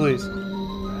 please, please.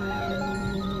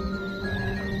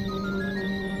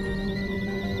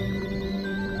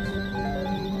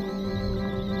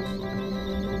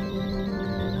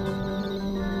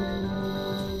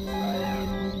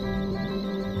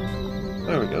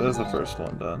 There we go, there's the first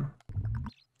one done.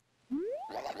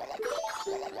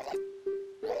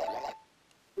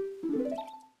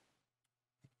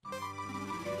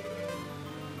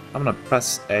 I'm gonna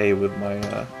press A with my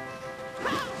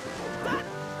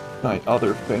my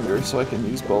other finger so I can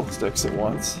use both sticks at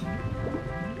once.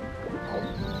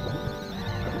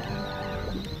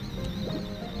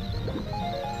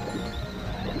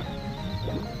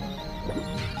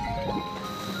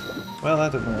 Well,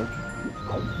 that didn't work.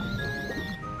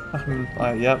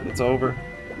 Yep, it's over.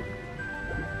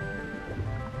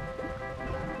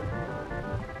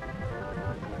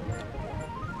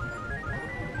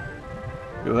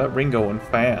 Yo, that ring going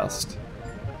fast.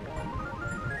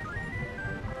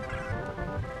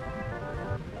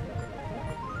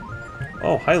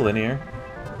 Oh, hi, Linear.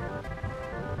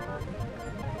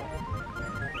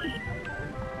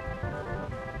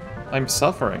 I'm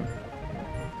suffering.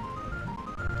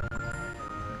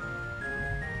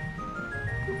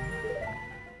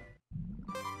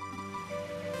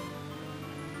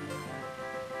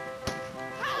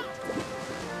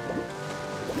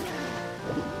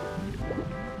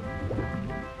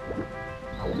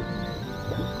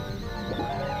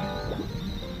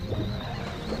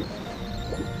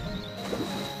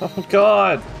 Oh,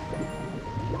 God!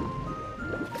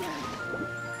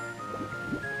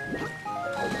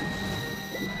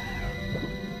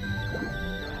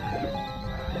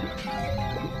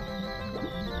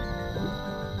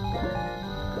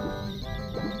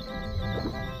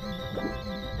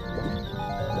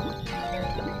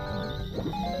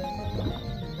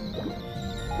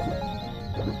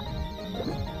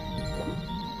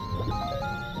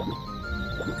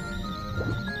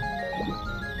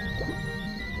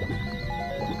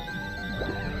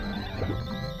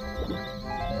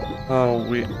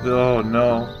 Oh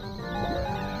no.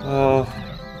 Oh.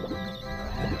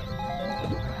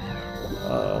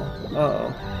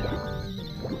 Uh-oh.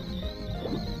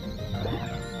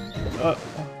 Uh-oh.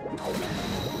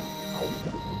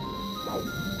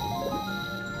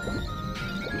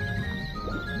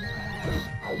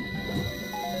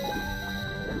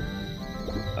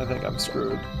 I think I'm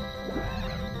screwed.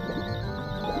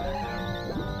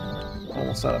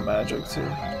 Almost out of magic, too.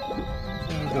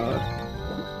 Oh god.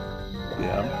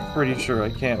 Yeah, I'm pretty sure I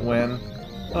can't win.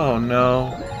 Oh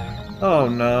no. Oh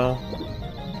no.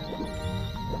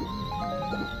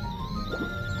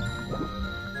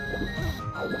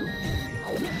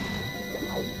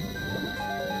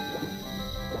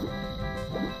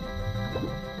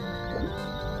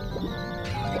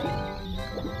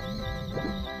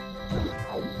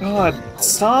 God,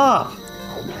 stop!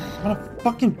 What a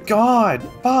fucking god!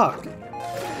 Fuck!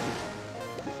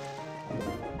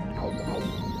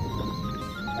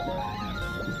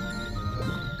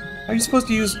 How are you supposed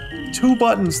to use 2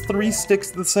 buttons, 3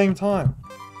 sticks at the same time?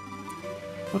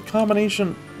 What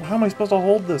combination? How am I supposed to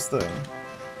hold this thing?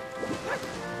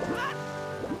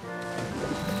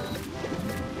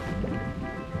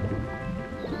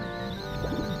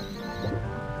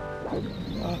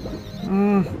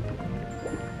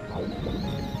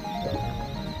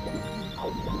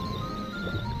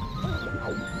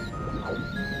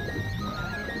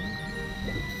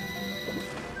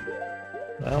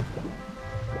 Well.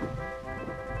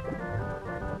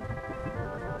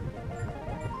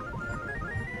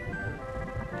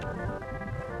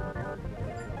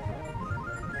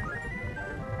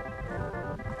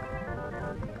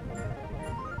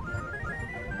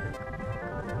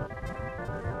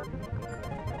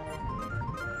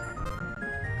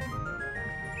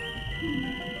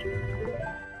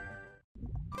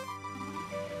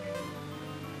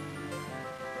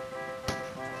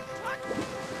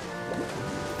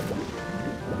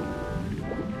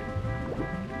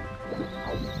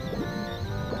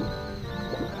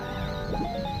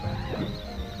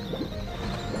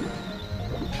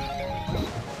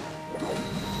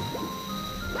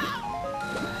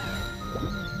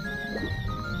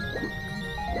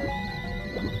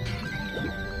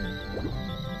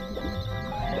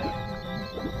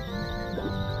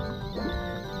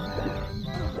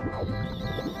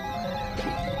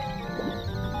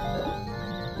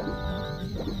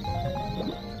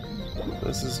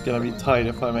 This is gonna be tight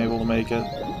if I'm able to make it.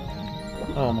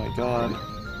 Oh my god.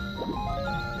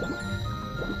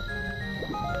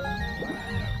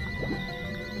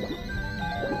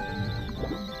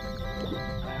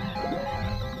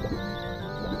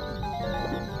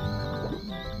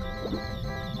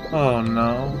 Oh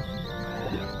no.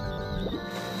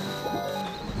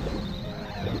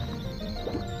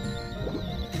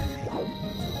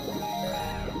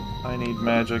 I need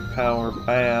magic power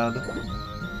bad.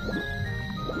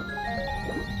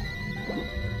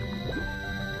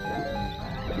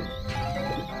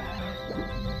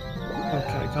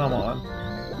 Okay, come on.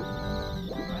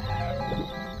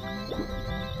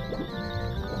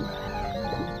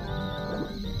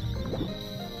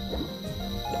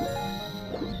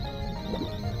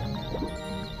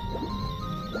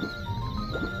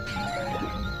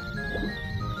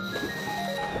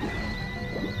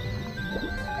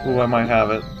 Ooh, I might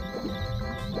have it.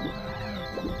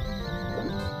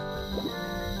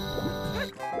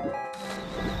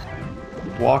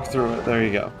 Walk through it. There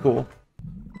you go. Cool.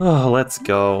 Oh, let's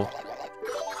go.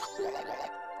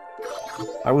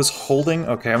 I was holding...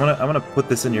 Okay, I'm gonna put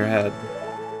this in your head.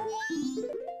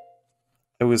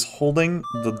 I was holding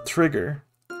the trigger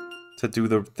to do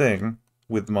the thing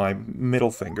with my middle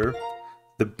finger.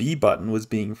 The B button was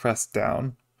being pressed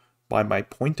down by my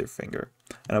pointer finger.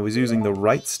 And I was using the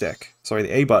right stick, sorry,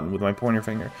 the A button with my pointer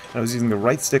finger. And I was using the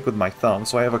right stick with my thumb,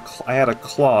 so I had a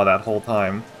claw that whole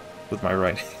time with my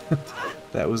right hand.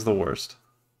 That was the worst.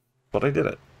 But I did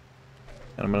it.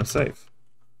 And I'm gonna save.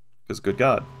 Because good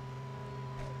God.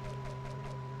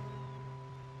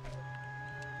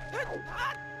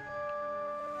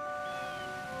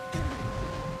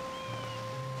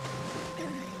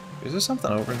 Is there something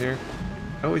over here?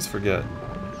 I always forget.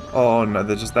 Oh, no,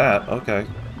 there's just that. Okay.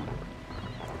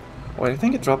 Wait, I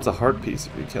think it drops a heart piece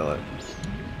if you kill it.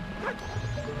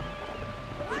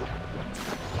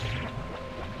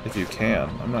 If you can.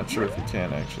 I'm not sure if you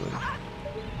can, actually.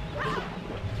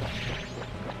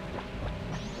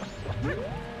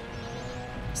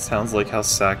 Sounds like how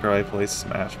Sakurai plays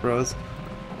Smash Bros.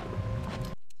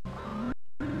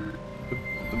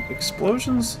 The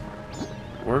explosions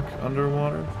work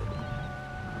underwater?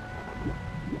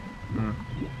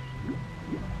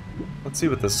 Let's see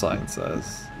what this sign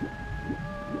says.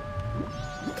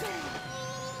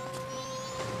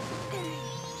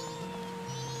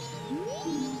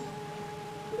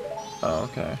 Oh,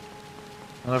 okay.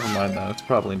 Well, never mind that. It's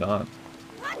probably not.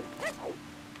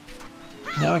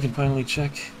 Now I can finally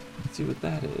check and see what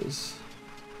that is.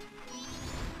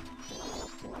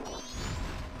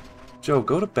 Joe,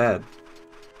 go to bed.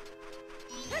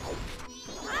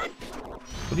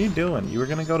 What are you doing? You were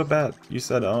gonna go to bed. You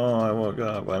said, oh, I woke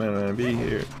up. I didn't want to be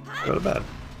here. Go to bed.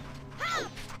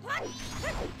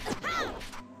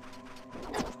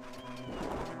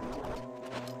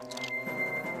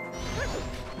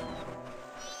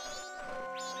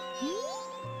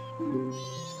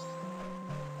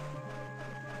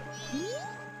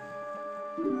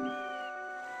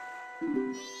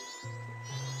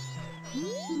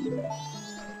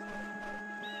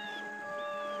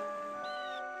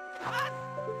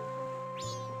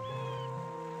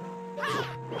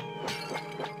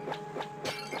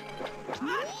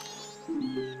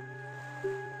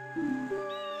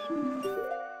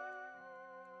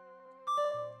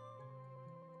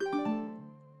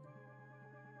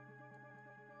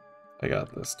 I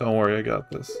got this. Don't worry, I got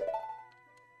this.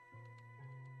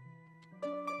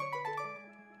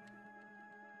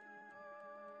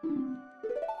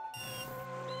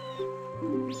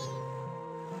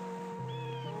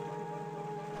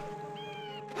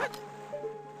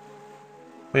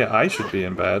 Well, yeah, I should be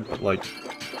in bed, but like...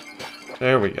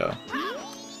 There we go.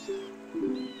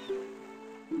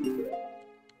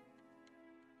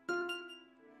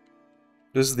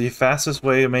 This is the fastest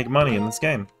way to make money in this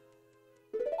game.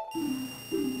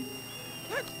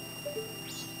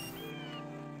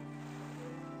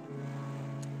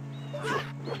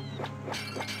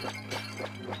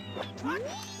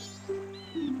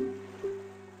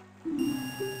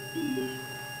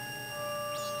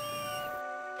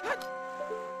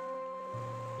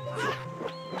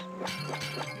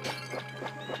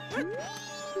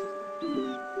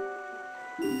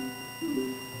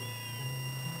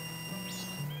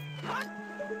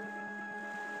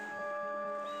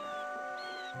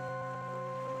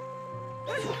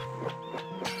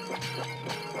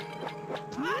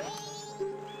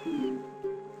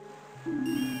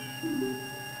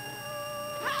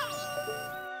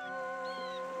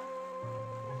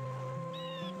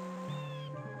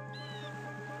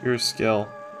 Pure skill.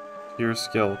 Pure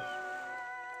skill.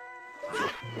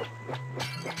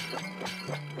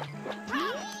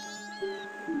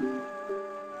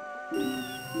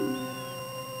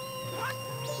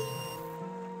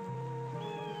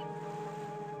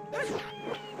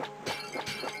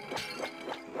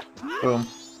 Boom.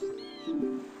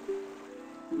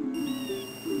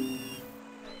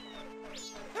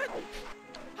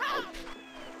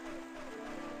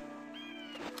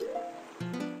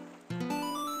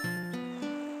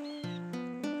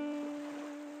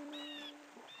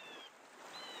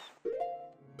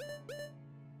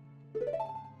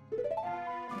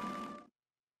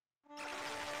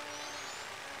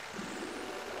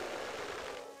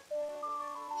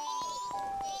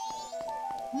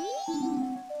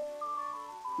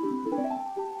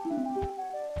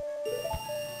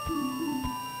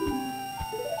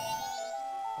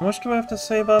 How much do I have to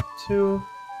save up to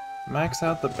max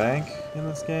out the bank in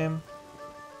this game?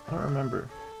 I don't remember.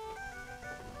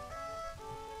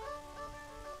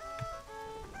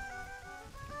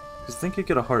 I think you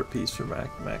get a heart piece for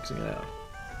maxing it out.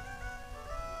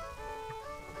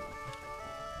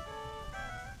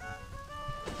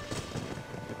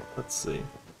 Let's see.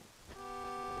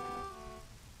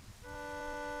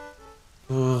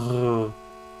 Ugh.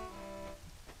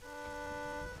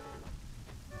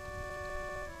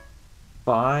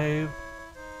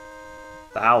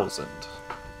 $5,000.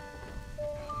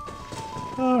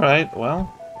 Alright,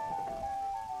 well.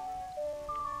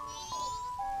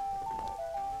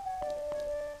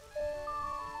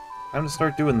 Time to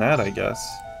start doing that, I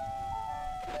guess.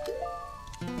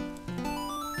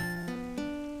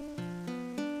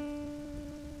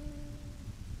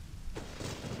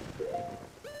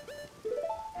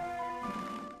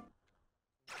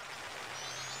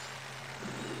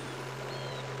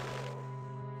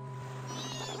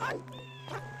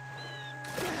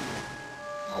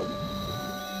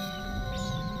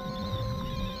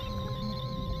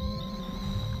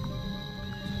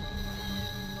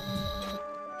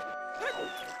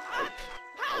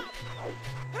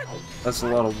 That's a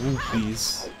lot of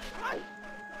whoopies.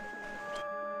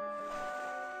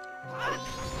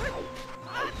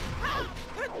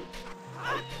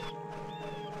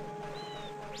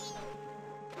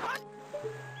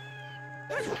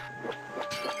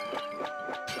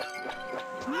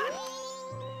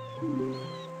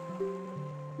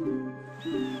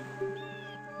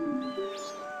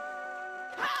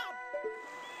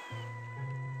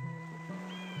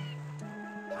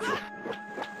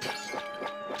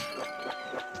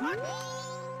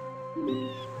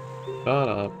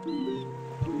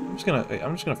 I'm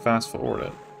just gonna fast forward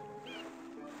it.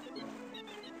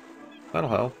 That'll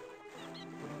help.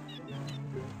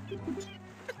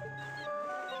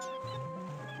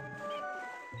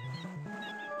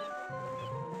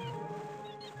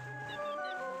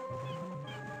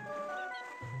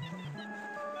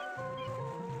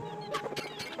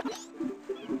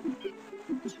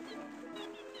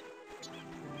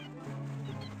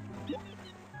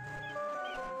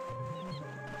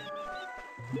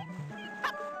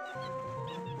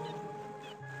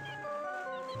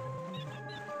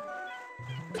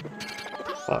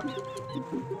 Fuck.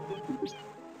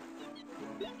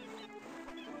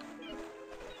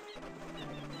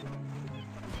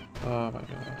 Oh my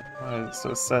god. Why is it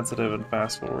so sensitive and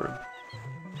fast forward?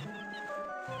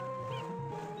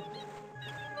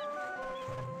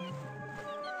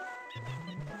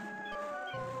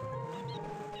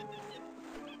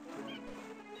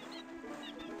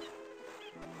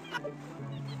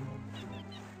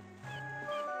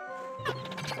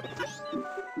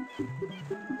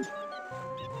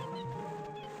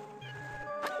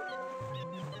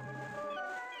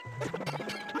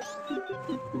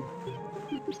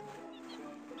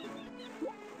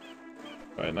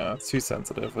 Right now, it's too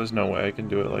sensitive. There's no way I can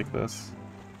do it like this.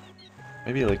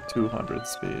 Maybe like 200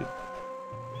 speed.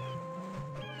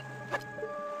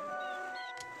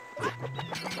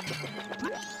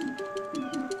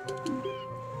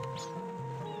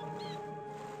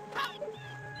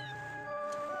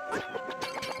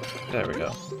 There we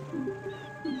go.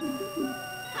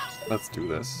 Let's do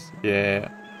this. Yeah.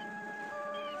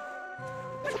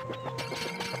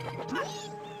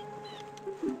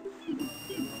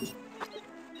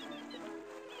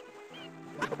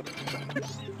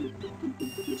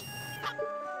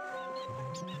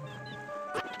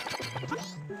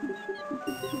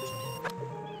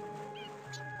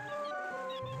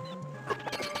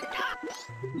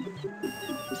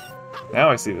 Now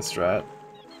I see the strat.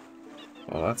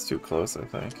 Well, that's too close, I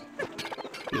think.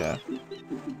 Yeah.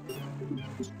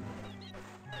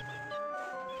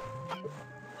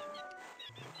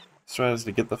 Strat is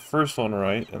to get the first one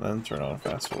right, and then turn on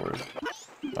fast forward.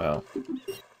 Well.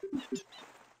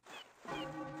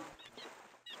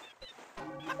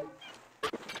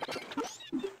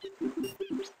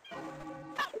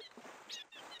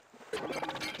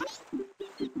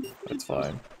 That's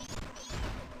fine.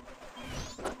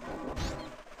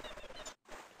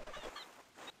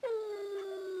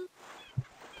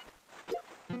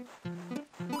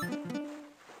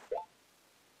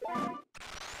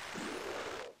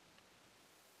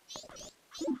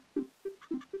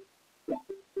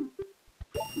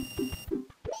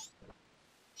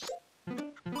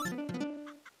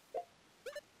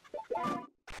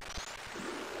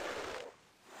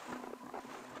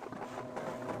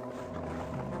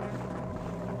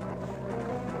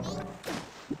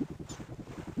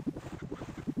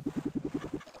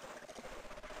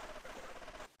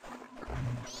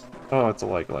 Oh, it's a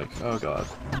like. Oh god.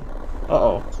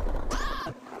 Uh-oh.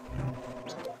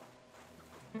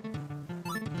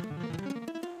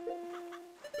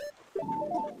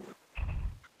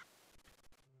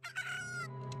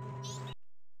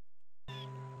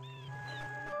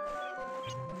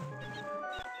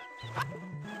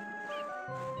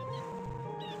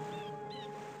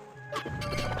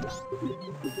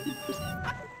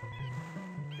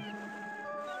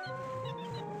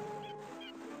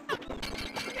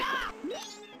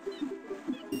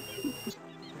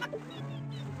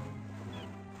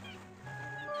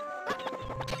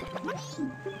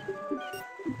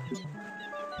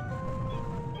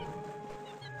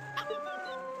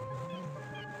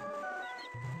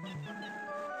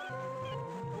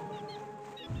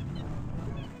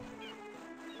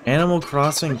 Animal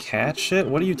Crossing cat shit?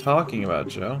 What are you talking about,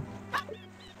 Joe?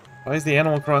 Why is the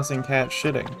Animal Crossing cat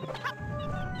shitting?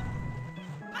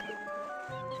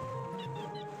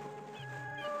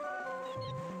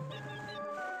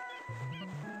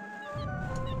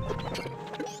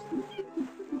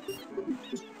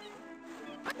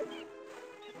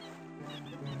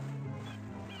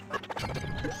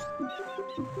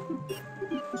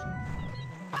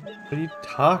 What are you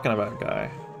talking about,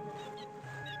 guy?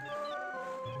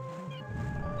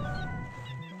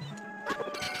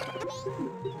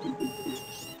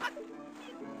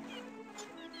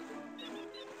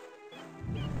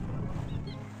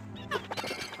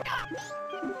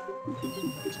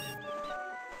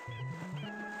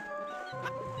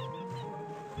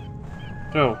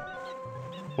 Joe,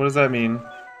 what does that mean?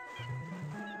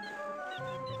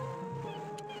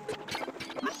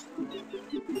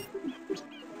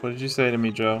 What did you say to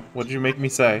me, Joe? What did you make me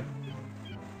say?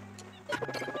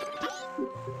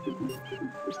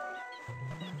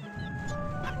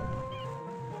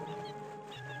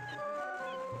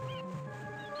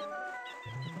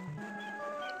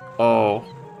 Oh.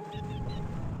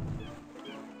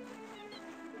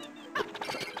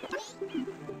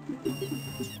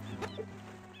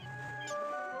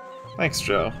 Thanks,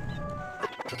 Joe.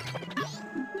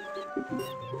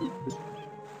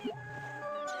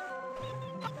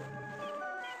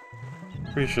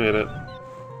 Appreciate it.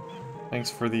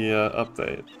 Thanks for the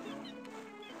update.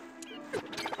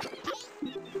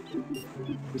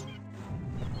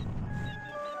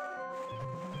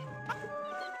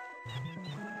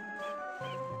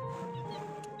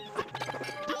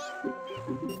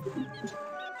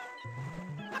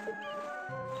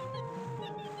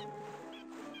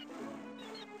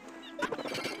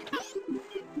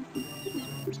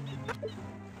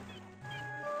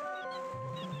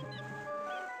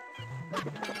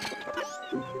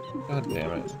 God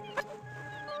damn it.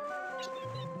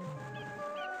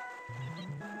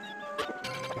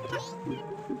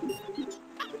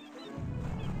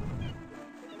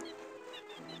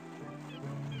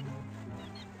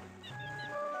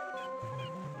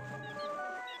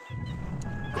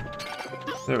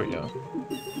 There we go.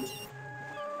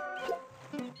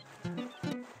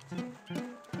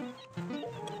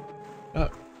 Oh.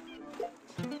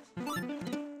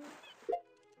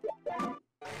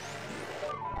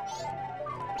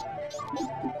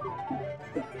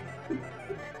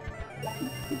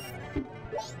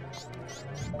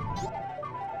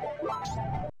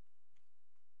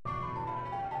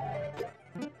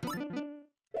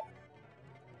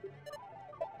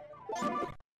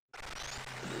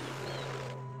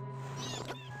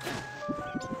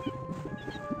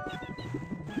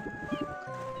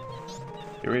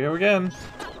 Here we go again.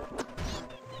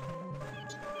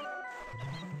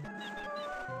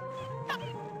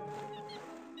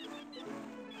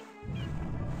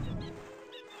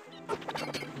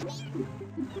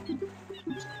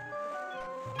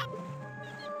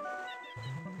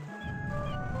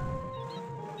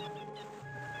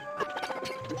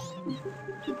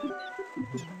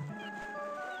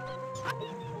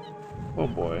 Oh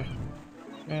boy.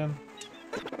 Man.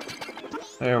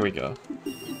 There we go.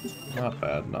 Not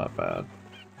bad, not bad.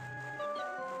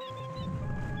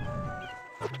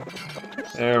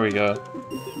 There we go.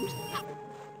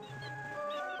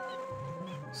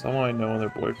 Someone I know and their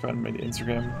boyfriend made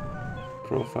Instagram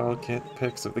profile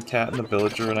pics of the cat and the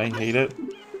villager, and I hate it.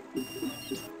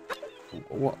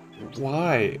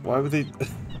 Why? Why would they...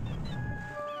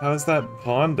 How is that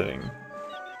bonding?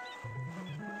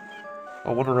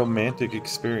 Oh, what a romantic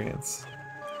experience.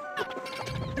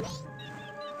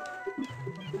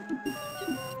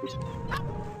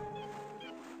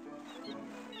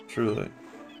 Truly.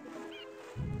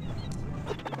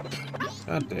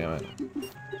 God damn it.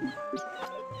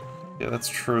 Yeah, that's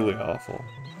truly awful.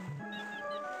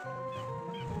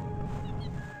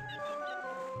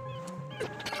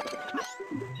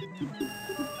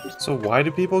 So why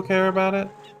do people care about it?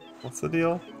 What's the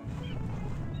deal?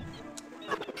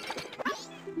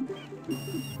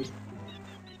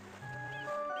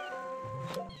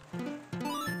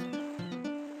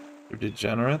 They're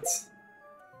degenerates?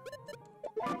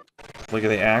 Like, are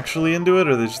they actually into it,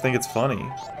 or they just think it's funny?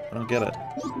 I don't get it.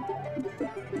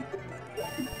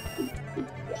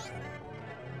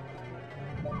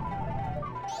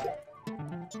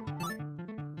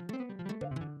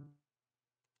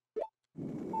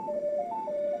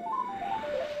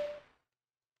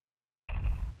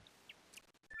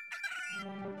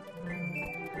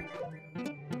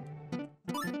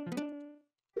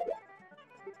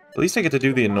 At least I get to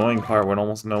do the annoying part when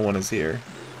almost no one is here.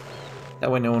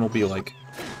 That way no one will be like,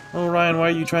 "Oh, Ryan, why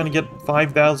are you trying to get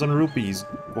 5,000 rupees?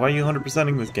 Why are you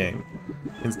 100%ing this game?"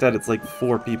 Instead, it's like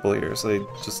 4 people here, so they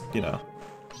just, you know...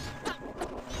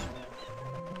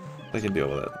 They can deal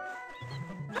with it.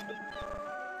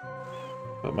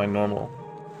 But my normal...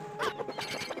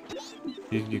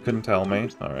 You couldn't tell me?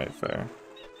 Alright, fair.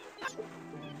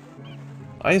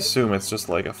 I assume it's just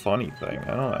like a funny thing,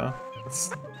 I don't know.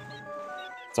 It's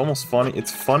almost funny.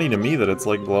 It's funny to me that it's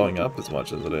like blowing up as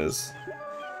much as it is.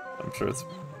 I'm sure it's...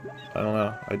 I don't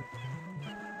know.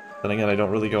 Then again, I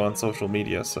don't really go on social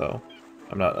media, so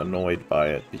I'm not annoyed by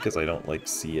it because I don't, like,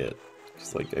 see it.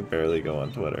 Because, like, I barely go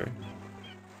on Twitter.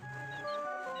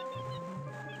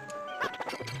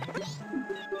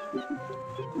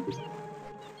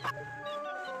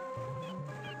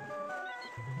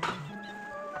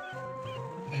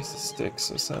 Why is the stick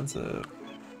so sensitive?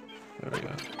 There we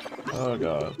go. Oh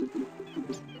god.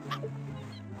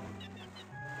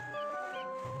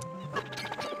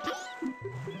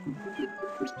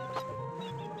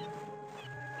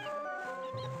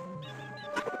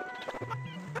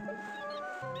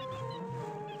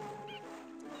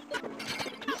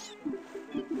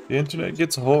 The internet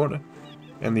gets hard.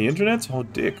 And the internet's whole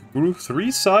dick grew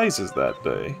 3 sizes that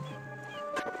day.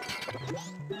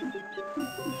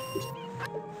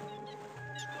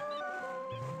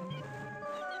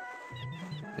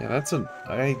 Yeah, that's an...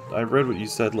 I read what you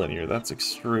said, Linear. That's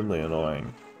extremely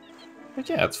annoying. Like,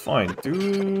 yeah, it's fine.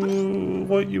 Do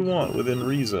what you want within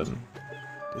reason.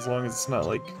 As long as it's not,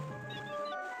 like,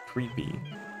 creepy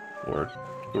or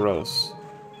gross.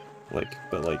 Like,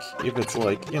 but, like, if it's,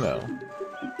 like, you know,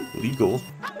 legal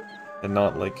and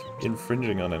not, like,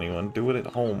 infringing on anyone, do it at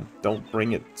home. Don't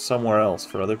bring it somewhere else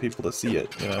for other people to see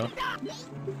it, you know?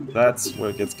 That's where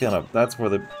it gets kind of... That's where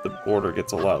the border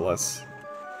gets a lot less...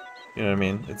 You know what I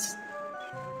mean? It's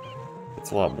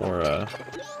a lot more,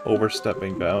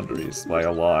 overstepping boundaries by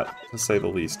a lot, to say the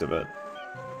least of it.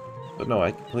 But no,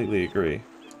 I completely agree.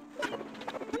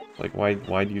 Like,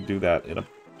 why do you do that in a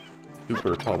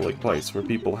super public place where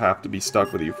people have to be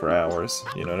stuck with you for hours?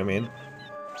 You know what I mean?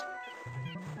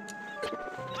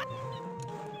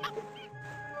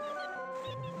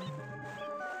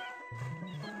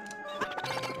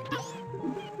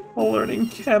 Learning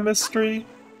chemistry?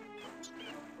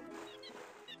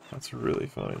 That's really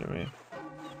funny to me.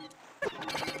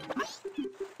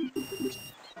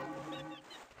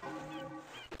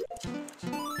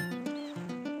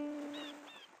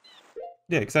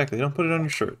 Yeah, exactly. Don't put it on your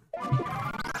shirt.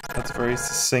 That's a very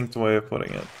succinct way of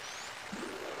putting it.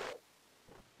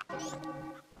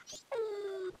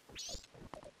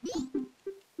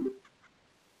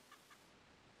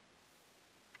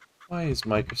 Why is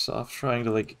Microsoft trying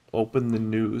to, like, open the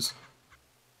news?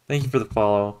 Thank you for the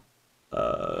follow,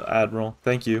 Admiral.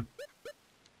 Thank you.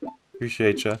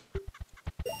 Appreciate ya.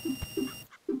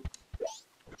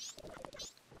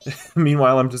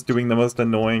 Meanwhile, I'm just doing the most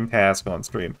annoying task on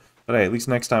stream. But hey, at least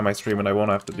next time I stream it, I won't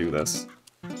have to do this.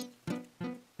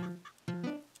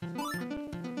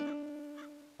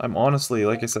 I'm honestly,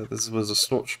 like I said, this was a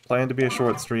planned to be a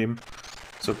short stream.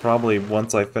 So probably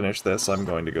once I finish this, I'm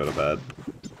going to go to bed.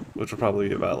 Which will probably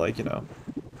be about, like, you know,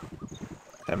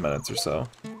 10 minutes or so.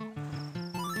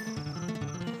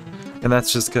 And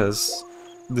that's just because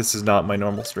this is not my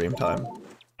normal stream time.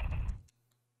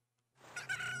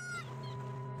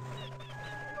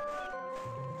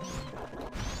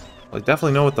 I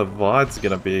definitely know what the VOD's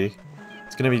gonna be.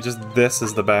 It's gonna be just this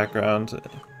as the background.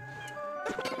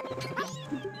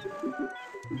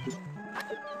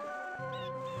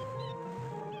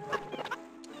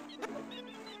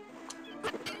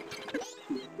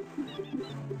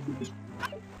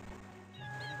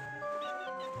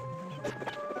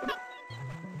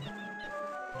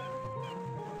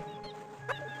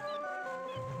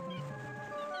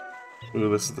 Ooh,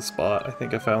 this is the spot. I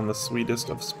think I found the sweetest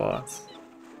of spots.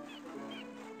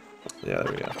 Yeah,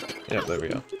 there we go. Yeah, there we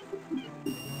go.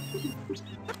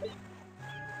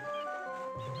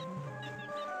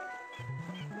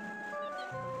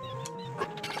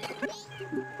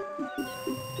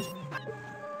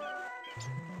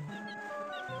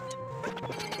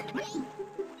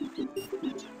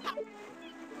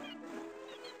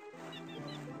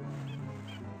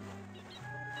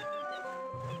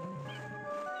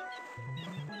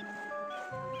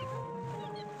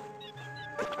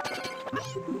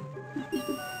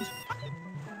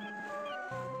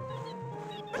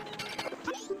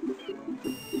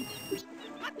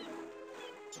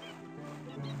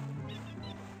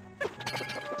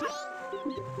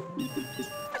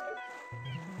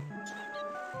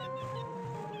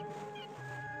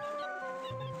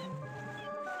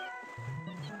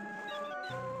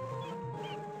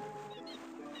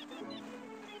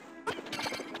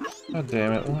 God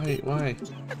damn it, why?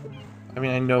 I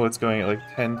mean, I know it's going at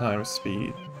like 10 times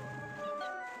speed.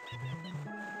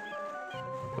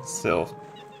 But still.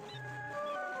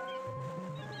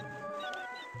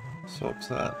 So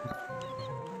upset.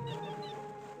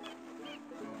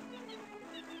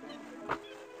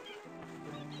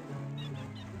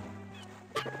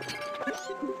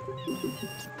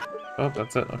 Oh,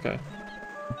 that's it, okay.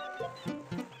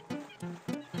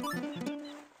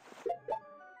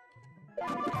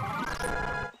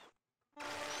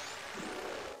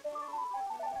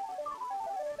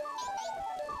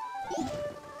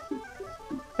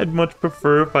 I'd much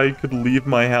prefer if I could leave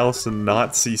my house and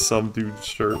not see some dude's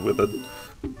shirt with a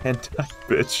hentai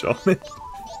bitch on it.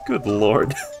 Good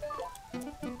lord.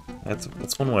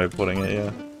 That's one way of putting it,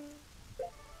 yeah.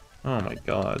 Oh my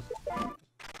god.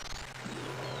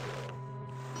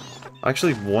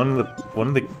 Actually, one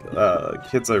of the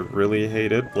kids I really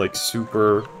hated, like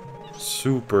super,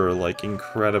 like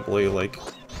incredibly, like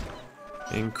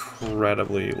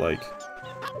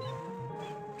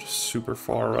super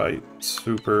far right,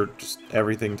 super just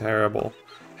everything terrible,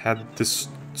 had this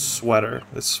sweater,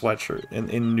 this sweatshirt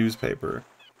in newspaper.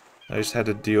 I just had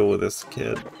to deal with this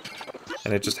kid,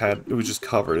 and it was just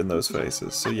covered in those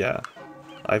faces. So yeah,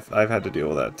 I've had to deal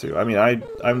with that too. I mean,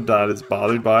 I'm not as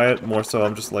bothered by it. More so,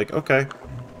 I'm just like, okay,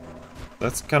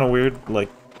 that's kind of weird.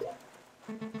 Like,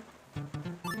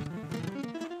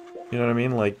 you know what I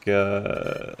mean? Like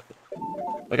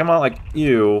I'm not like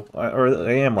ew, or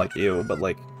I am like ew, but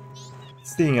like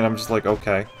seeing it, I'm just like,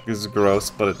 okay, this is gross,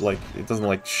 but it doesn't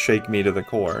like shake me to the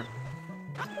core.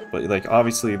 But like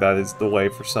obviously that is the way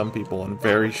for some people, and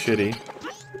very shitty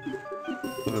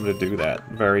for them to do that.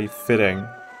 Very fitting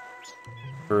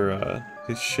for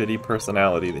his shitty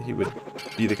personality that he would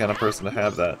be the kind of person to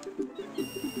have that.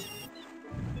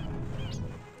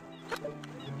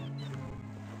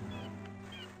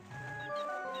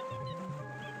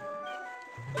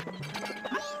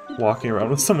 Walking around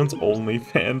with someone's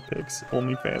OnlyFans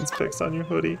pics on your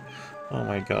hoodie. Oh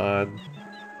my god.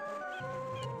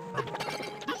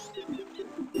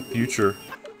 Future.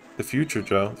 The future,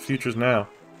 Joe. The future's now.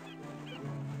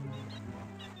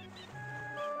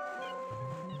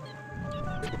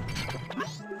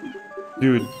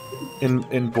 Dude,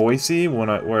 in Boise,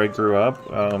 where I grew up,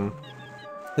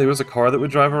 there was a car that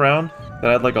would drive around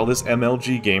that had like all this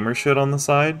MLG gamer shit on the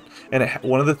side, and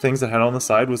one of the things that had on the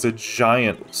side was a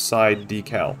giant side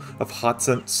decal of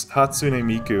Hatsune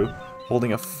Miku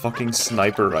holding a fucking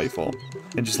sniper rifle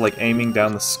and just like aiming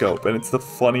down the scope, and it's the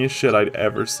funniest shit I'd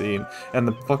ever seen. And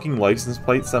the fucking license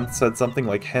plate said something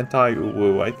like hentai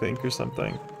uwu, I think, or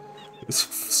something. It's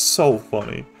so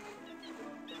funny.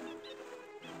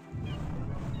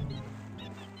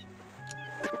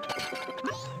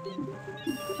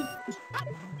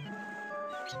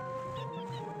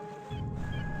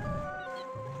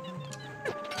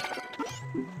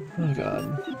 Oh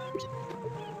god.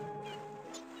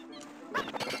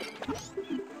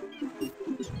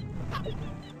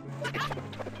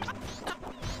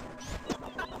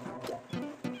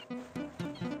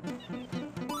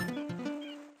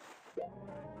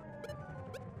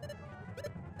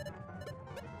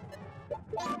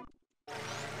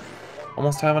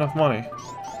 Almost have enough money.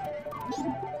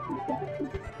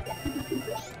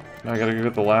 Now I gotta go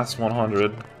get the last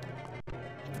 100.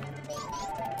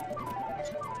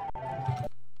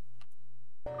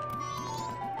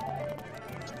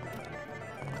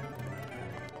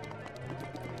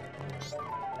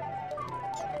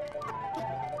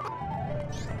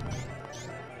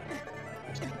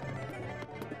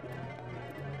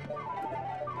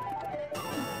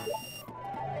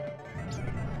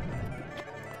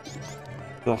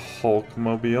 The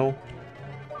Hulkmobile.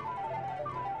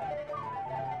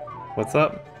 What's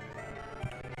up?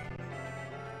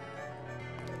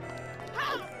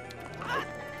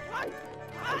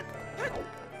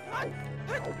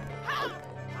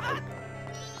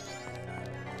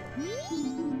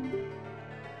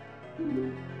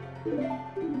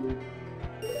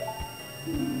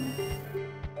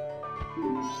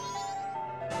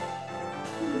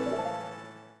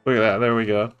 Look at that, there we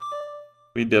go.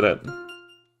 We did it.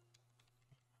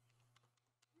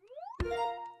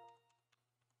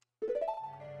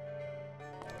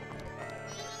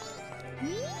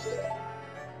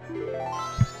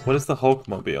 What is the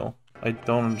Hulkmobile? I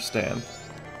don't understand.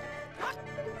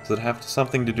 Does it have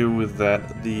something to do with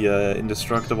the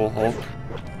indestructible Hulk?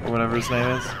 Or whatever his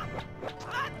name is?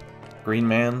 Green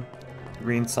Man?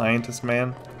 Green Scientist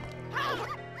Man?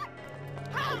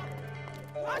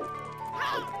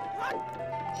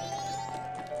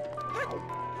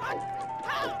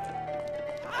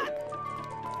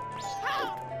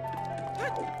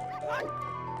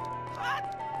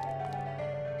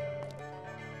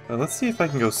 Let's see if I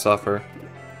can go suffer.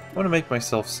 I want to make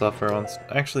myself suffer on...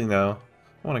 Actually, no.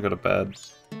 I want to go to bed.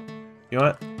 You know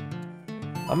what?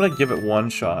 I'm gonna give it one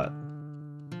shot.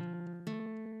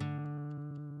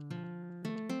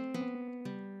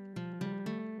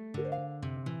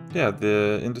 Yeah,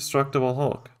 the Indestructible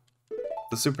Hulk.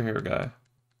 The superhero guy.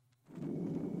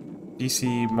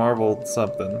 DC Marvel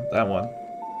something. That one.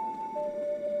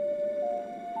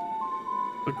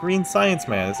 The Green Science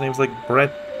Man. His name's like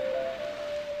Brett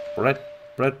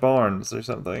Barnes or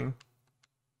something.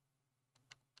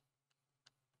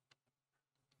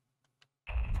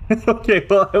 Okay,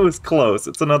 well, I was close.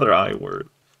 It's another I word.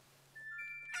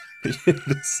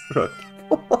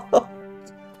 Indestructible.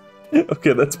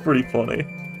 Okay, that's pretty funny.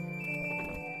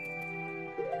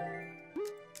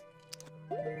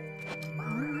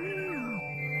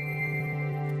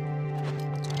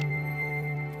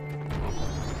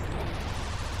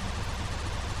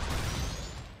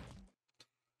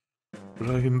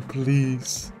 Ryan,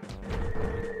 please.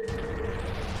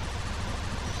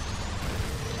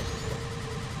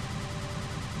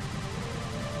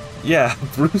 Yeah,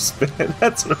 Bruce Banner,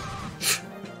 that's right.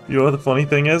 You know what the funny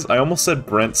thing is? I almost said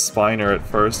Brent Spiner at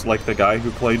first, like the guy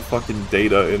who played fucking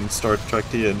Data in Star Trek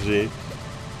TNG.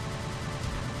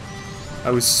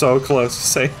 I was so close to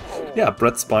saying, yeah,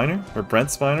 Brent Spiner, or Brent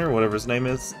Spiner, whatever his name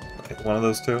is. One of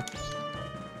those two.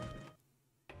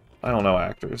 I don't know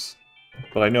actors,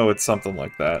 but I know it's something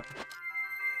like that.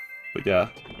 But yeah,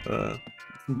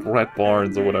 Brett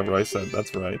Barnes or whatever I said,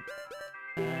 that's right.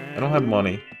 I don't have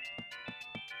money.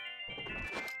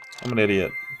 I'm an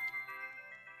idiot.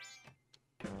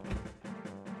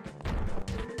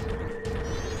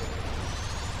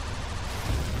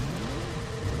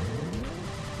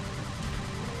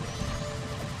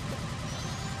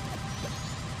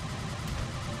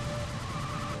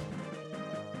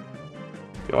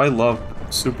 Yo, I love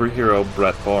superhero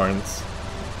Brett Barnes.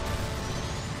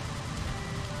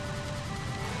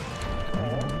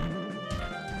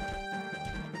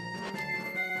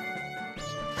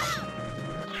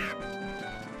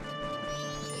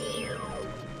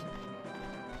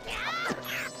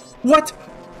 What?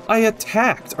 I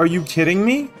attacked! Are you kidding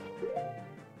me?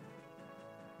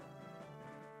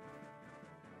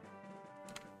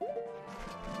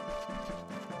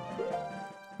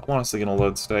 I'm honestly gonna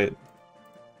load state.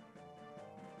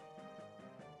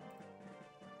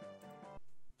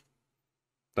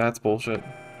 That's bullshit.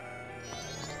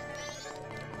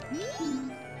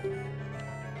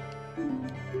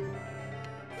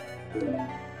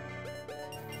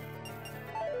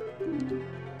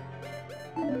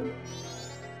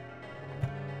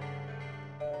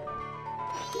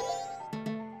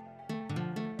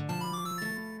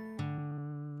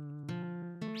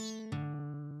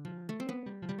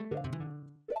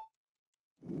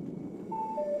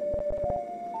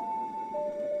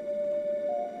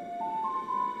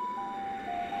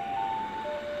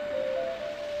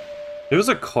 There was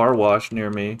a car wash near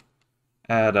me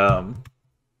at, oh,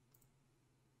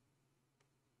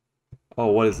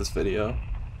 what is this video?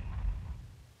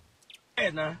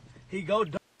 Hold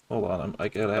on, I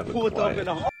gotta have it quiet.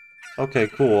 Okay,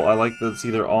 cool. I like that it's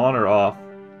either on or off.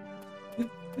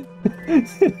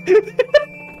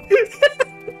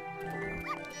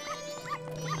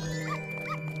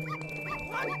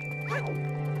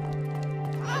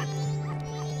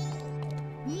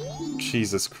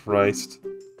 Jesus Christ.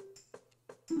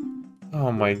 Oh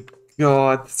my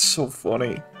god, that's so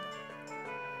funny.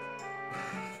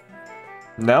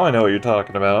 Now I know what you're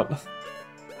talking about.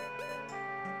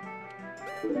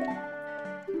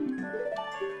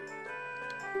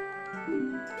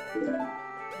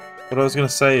 What I was gonna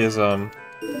say is, there's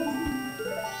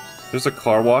a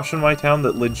car wash in my town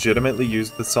that legitimately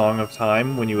used the Song of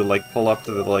Time when you would, like, pull up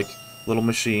to the, like, little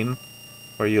machine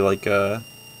where you, like, you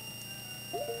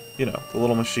know, the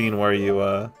little machine where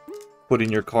you, put in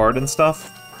your card and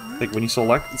stuff. Like, when you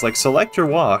select, it's like, select your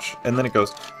wash, and then it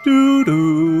goes, doo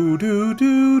doo doo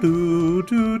doo doo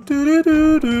doo doo doo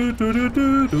doo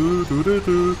doo doo doo doo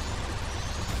doo.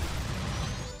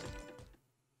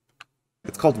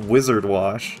 It's called Wizard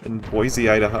Wash in Boise,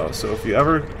 Idaho, so if you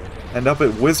ever end up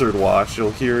at Wizard Wash,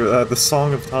 you'll hear the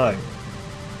Song of Time.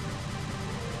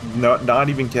 No, not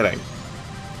even kidding.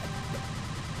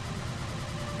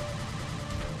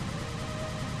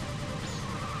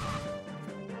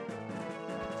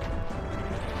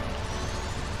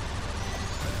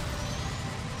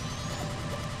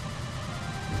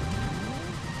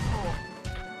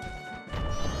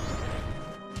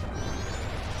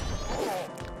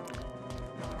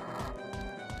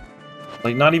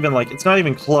 Like, not even, like, it's not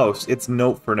even close. It's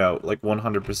note for note, like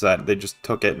 100%. They just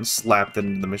took it and slapped it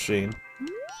into the machine.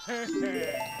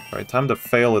 Alright, time to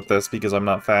fail at this because I'm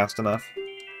not fast enough.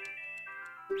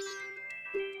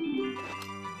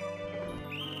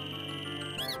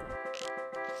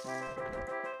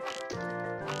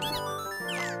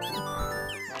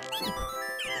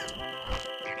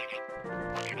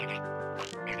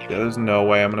 Yeah, there's no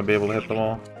way I'm gonna be able to hit them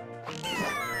all.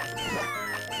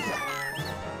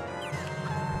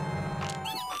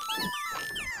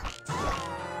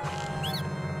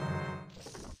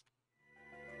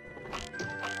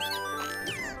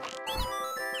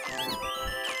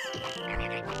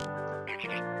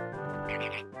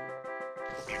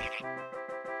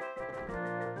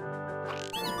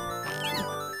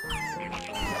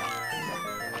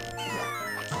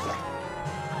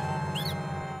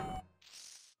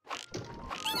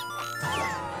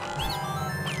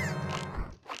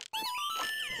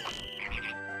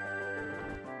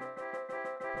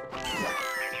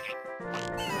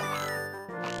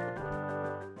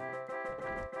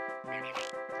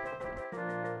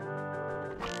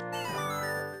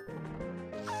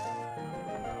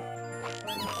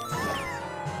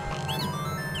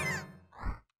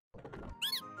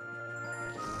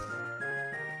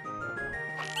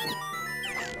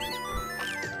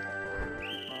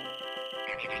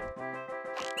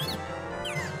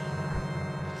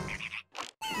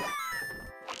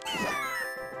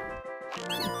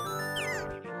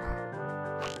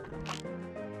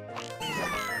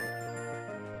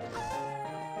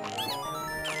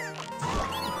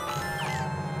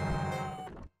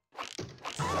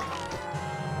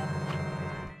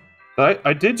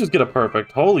 I did just get a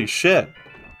perfect. Holy shit.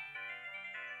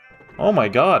 Oh my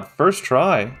god, first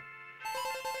try.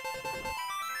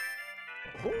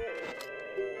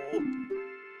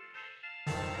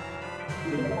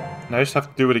 Now I just have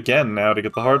to do it again now to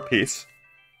get the heart piece.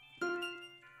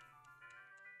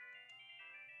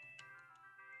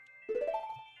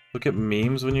 Look at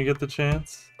memes when you get the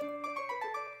chance.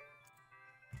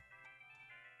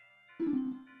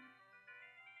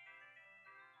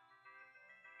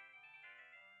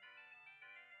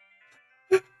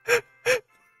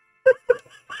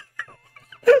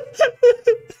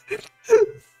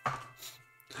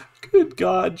 Good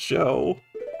God, Joe.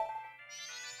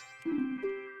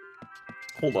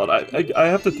 Hold on, I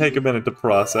have to take a minute to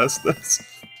process this.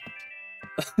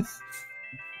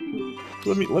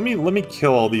 let me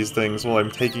kill all these things while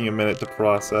I'm taking a minute to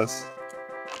process.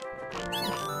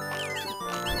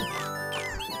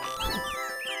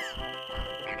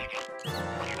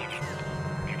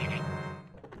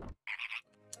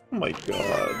 Oh my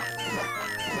god.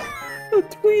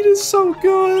 That tweet is so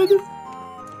good!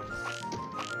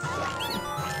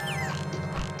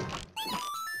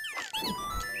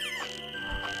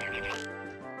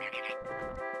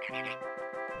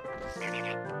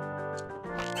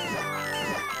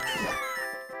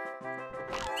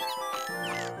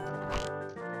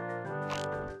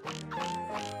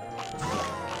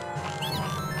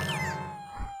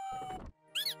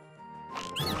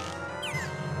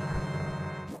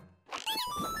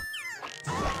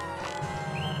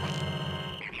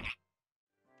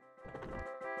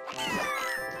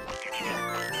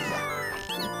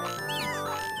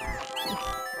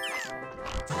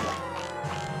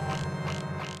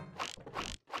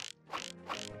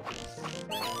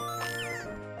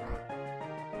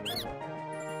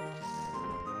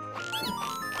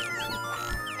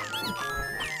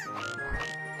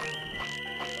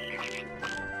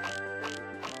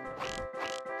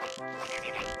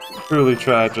 Truly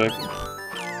tragic.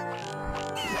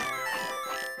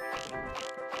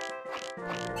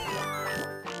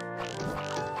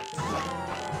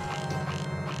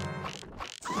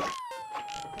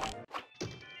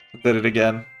 Did it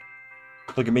again.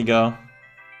 Look at me go.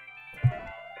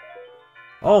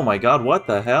 Oh my god, what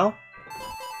the hell?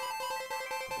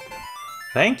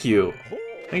 Thank you.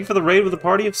 Thank you for the raid with a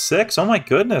party of 6. Oh my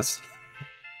goodness.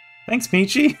 Thanks,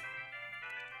 Michi.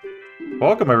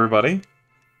 Welcome, everybody.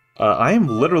 I am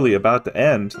literally about to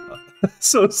end,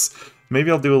 so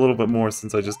maybe I'll do a little bit more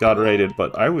since I just got raided,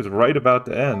 but I was right about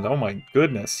to end. Oh my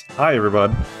goodness. Hi,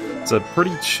 everybody. It's a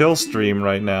pretty chill stream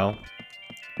right now.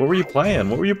 What were you playing?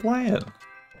 What were you playing?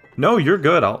 No, you're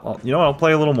good. You know what? I'll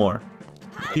play a little more.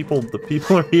 The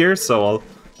people are here, so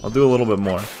I'll do a little bit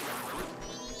more.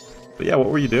 But yeah, what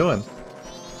were you doing?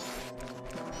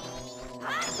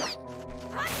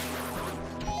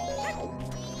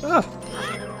 Ah.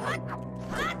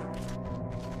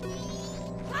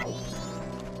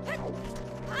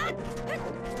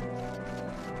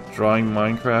 Drawing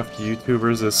Minecraft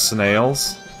YouTubers as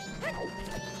snails?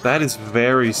 That is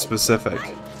very specific.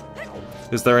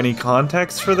 Is there any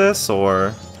context for this,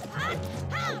 or...?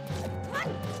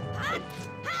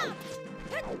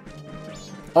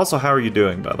 Also, how are you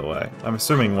doing, by the way? I'm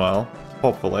assuming well.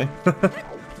 Hopefully.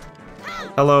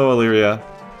 Hello, Illyria.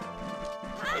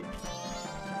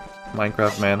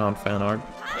 Minecraft Manhunt fan art.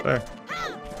 There.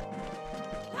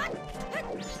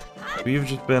 We've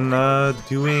just been,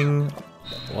 doing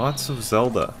lots of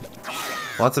Zelda.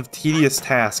 Lots of tedious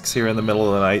tasks here in the middle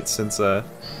of the night since, no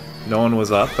one was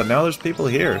up, but now there's people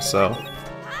here, so...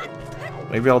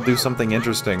 maybe I'll do something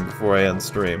interesting before I end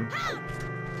stream.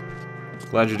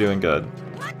 Glad you're doing good.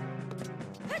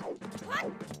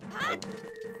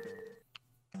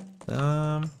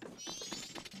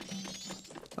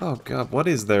 Oh god, what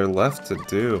is there left to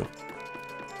do?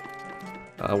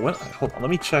 Hold on, let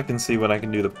me check and see when I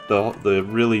can do the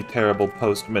really terrible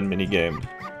Postman minigame.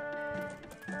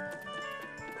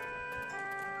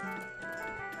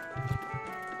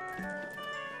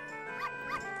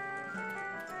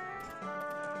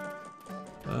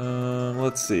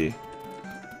 Let's see.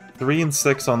 3 and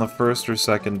 6 on the first or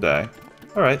second day.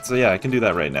 Alright, so yeah, I can do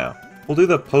that right now. We'll do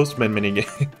the Postman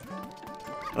minigame.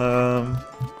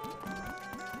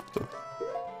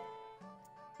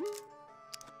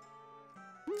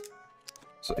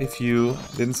 So if you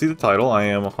didn't see the title, I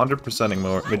am 100%ing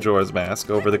Majora's Mask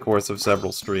over the course of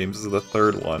several streams. This is the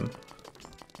 3rd one.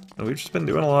 And we've just been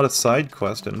doing a lot of side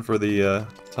questing for the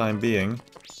time being.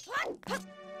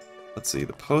 Let's see,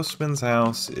 the postman's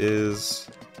house is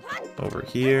over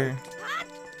here.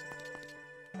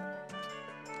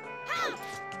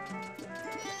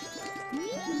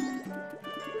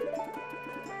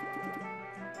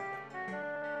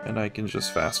 And I can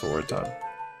just fast forward time.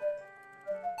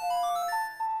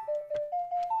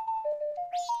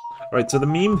 Alright, so the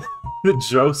meme that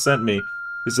Joe sent me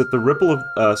is that the ripple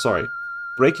of,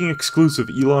 breaking exclusive,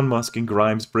 Elon Musk and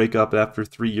Grimes break up after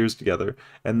 3 years together,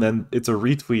 and then it's a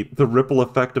retweet, the ripple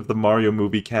effect of the Mario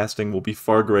movie casting will be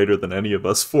far greater than any of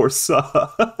us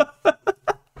foresaw.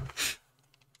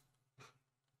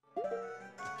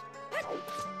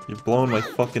 You're blowing my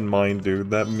fucking mind, dude,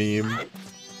 that meme.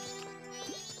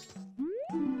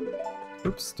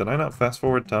 Oops, did I not fast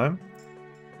forward time?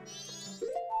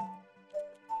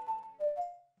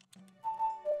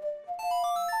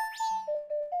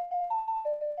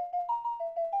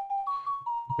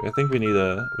 I think we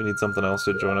need something else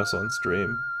to join us on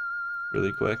stream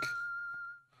really quick.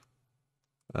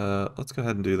 Let's go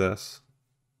ahead and do this.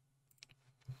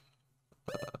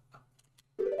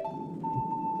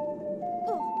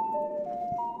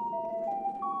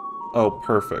 Oh,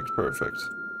 perfect, perfect.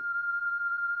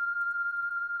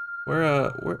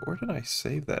 Where did I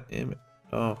save that image?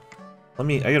 Oh, I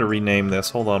gotta rename this.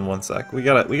 Hold on one sec. We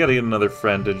gotta get another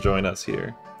friend to join us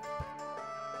here.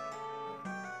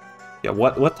 Yeah,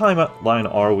 what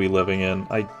timeline are we living in?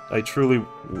 I truly,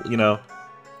 you know,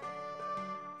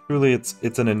 truly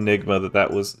it's an enigma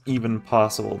that was even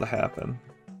possible to happen.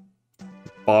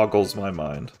 It boggles my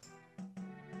mind.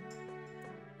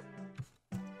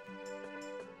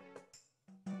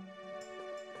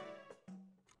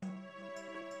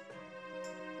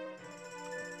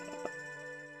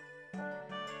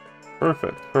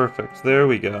 Perfect, perfect. There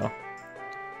we go.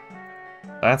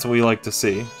 That's what we like to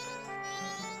see.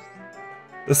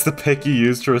 That's the pic you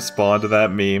used to respond to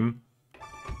that meme.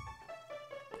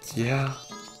 Yeah.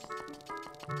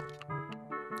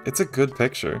 It's a good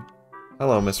picture.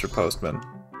 Hello, Mr. Postman.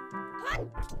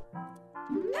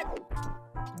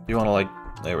 You wanna, like...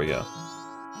 There we go.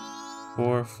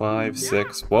 4, 5,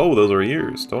 6... Whoa, those are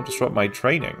ears. Don't disrupt my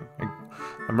training.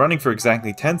 I'm running for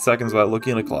exactly 10 seconds without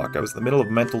looking at a clock. I was in the middle of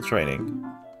mental training.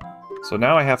 So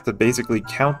now I have to basically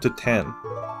count to 10.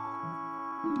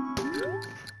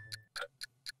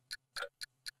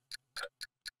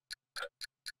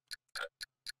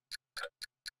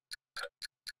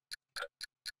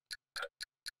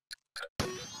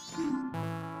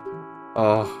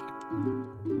 Oh.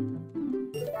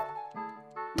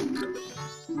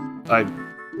 I...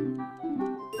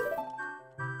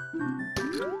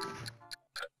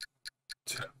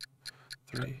 2,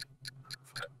 3, 4,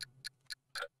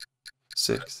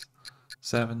 6,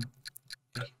 7,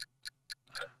 8,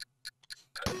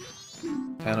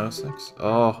 10:06.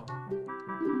 Oh.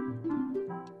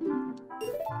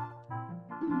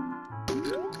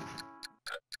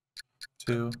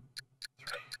 2, 3,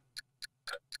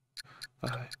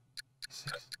 5,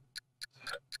 6,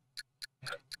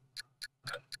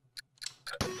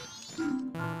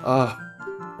 7, 8. Ah,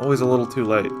 always a little too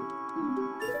late.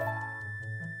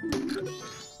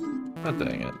 God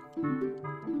dang it.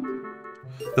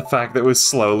 The fact that it was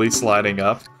slowly sliding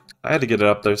up, I had to get it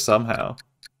up there somehow.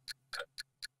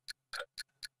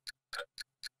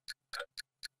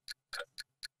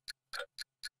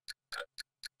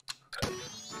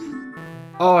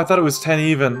 Oh, I thought it was 10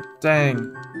 even.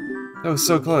 Dang. That was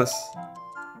so close.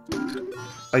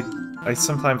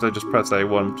 Sometimes I just press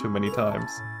A1 too many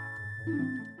times.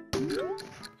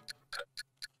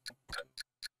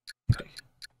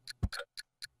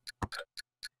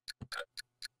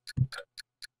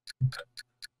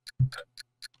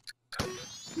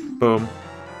 Boom.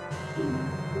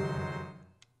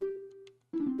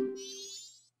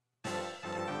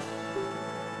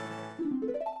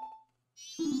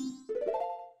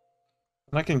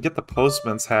 And I can get the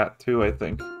postman's hat too, I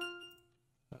think.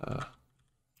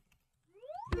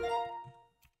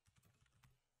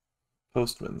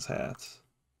 Postman's hat.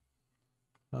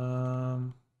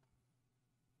 Oh,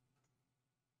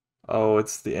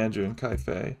 it's the Andrew and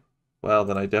Kai-Fei. Well,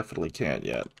 then I definitely can't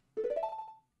yet.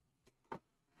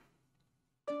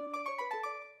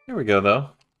 Here we go,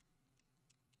 though.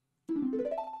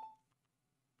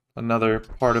 Another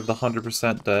part of the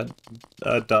 100%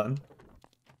 done.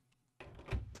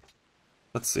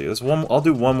 Let's see. There's one. I'll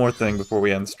do one more thing before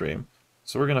we end stream.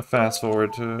 So we're gonna fast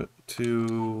forward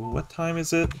to what time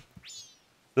is it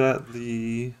that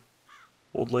the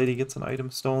old lady gets an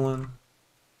item stolen?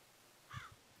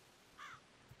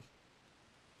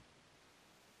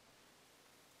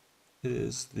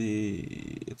 It's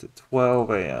at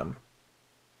 12 a.m.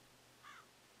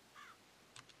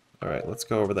 Alright, let's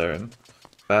go over there and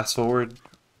fast forward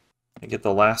and get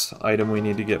the last item we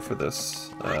need to get for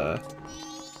this, for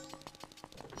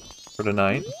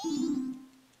tonight.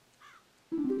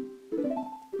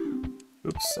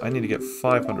 Oops, I need to get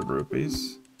 500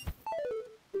 rupees.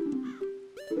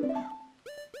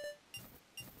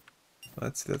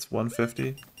 Let's see, that's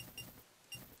 150.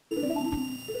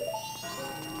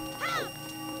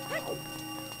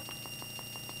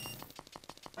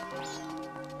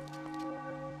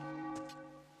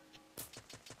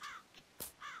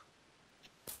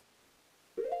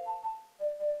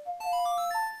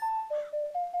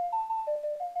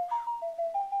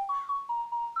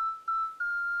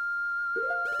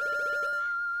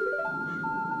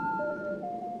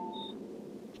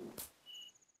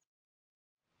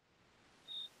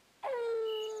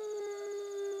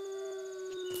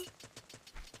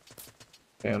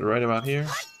 And right about here.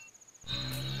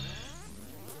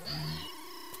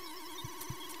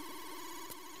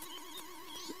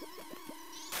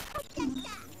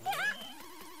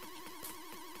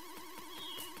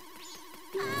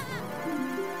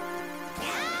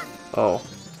 Oh,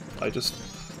 I just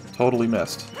totally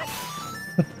missed.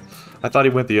 I thought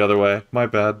he went the other way. My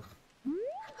bad.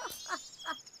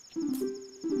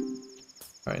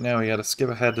 Alright, now we gotta skip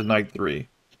ahead to night 3.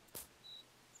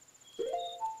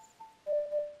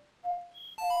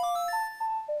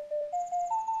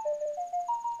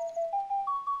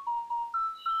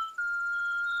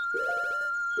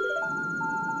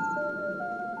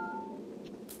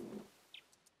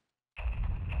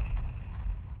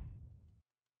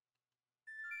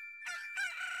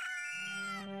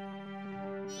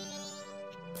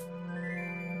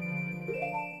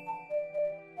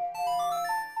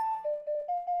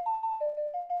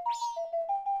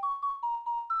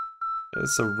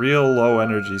 It's a real low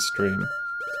energy stream,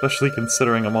 especially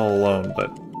considering I'm all alone, but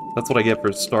that's what I get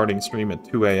for starting stream at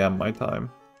 2 AM my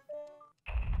time.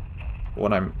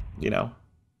 When I'm, you know,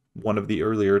 one of the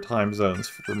earlier time zones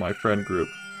for my friend group.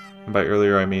 And by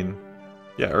earlier I mean,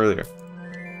 yeah, earlier.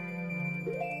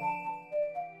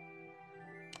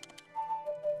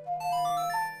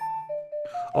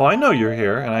 Oh, I know you're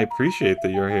here, and I appreciate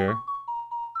that you're here.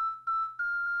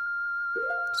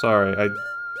 Sorry, I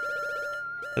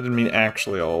didn't mean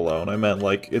actually all alone. I meant,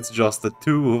 like, it's just the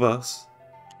 2 of us.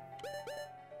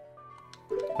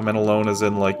 I meant alone as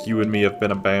in, like, you and me have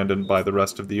been abandoned by the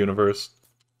rest of the universe.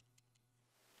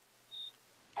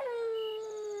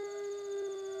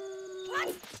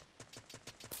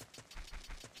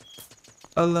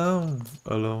 Alone,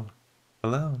 alone,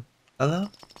 alone, alone.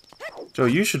 Joe,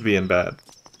 you should be in bed.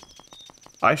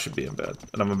 I should be in bed,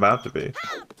 and I'm about to be.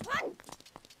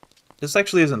 This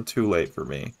actually isn't too late for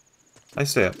me. I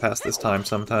stay up past this time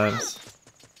sometimes.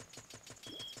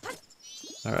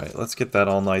 Alright, let's get that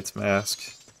All Knight's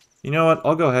mask. You know what?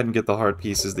 I'll go ahead and get the hard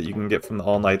pieces that you can get from the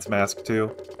All Knight's mask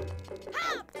too.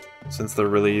 Since they're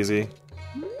really easy.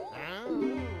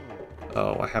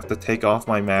 Oh, I have to take off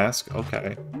my mask?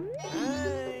 Okay.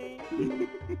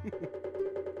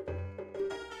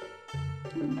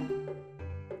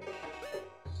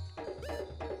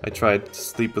 I tried,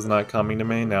 sleep was not coming to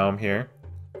me, now I'm here.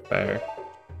 Fair.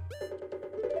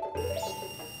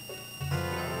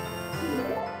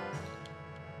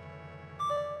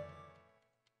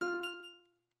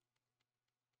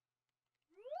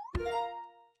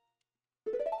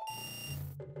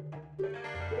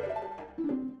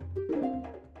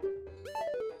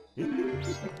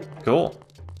 Cool.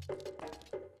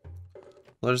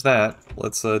 Well, there's that.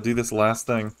 Let's do this last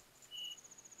thing.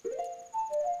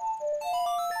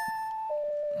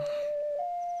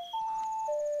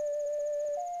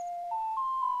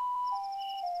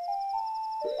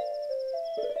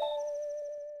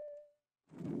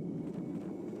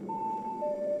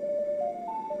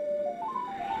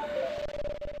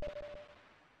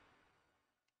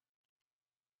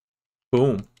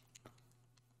 Boom.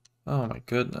 Oh my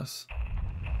goodness.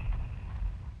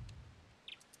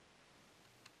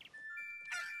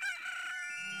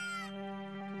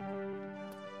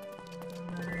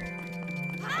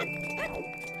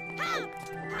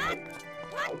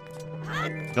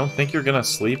 You don't think you're gonna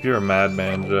sleep? You're a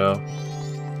madman, Joe.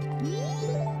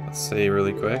 Let's see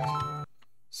really quick.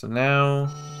 So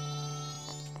now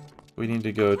we need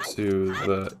to go to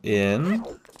the inn,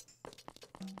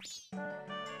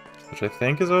 which I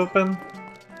think is open.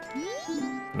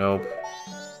 Nope.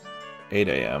 8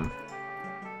 AM.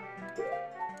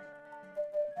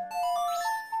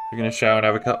 You're gonna shower and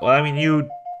have a cup. Well, I mean, you.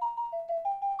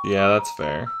 Yeah, that's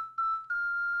fair.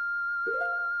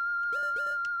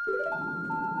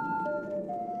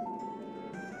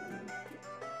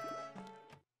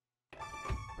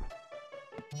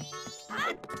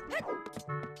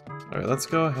 Alright, let's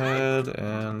go ahead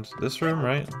and... This room,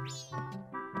 right?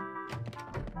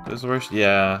 This is where she...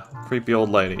 Yeah, creepy old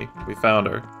lady. We found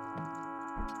her.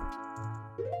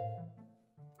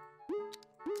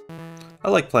 I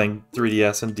like playing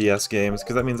 3DS and DS games,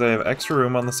 because that means I have extra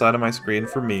room on the side of my screen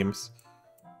for memes.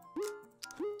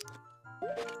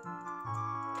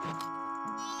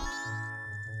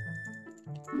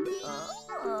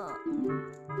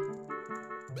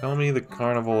 Tell me the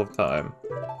Carnival of Time.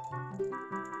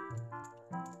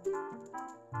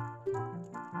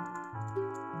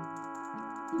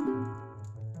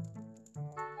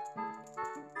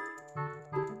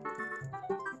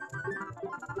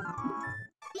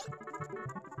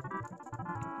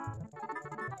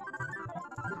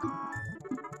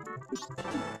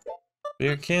 We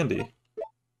got candy.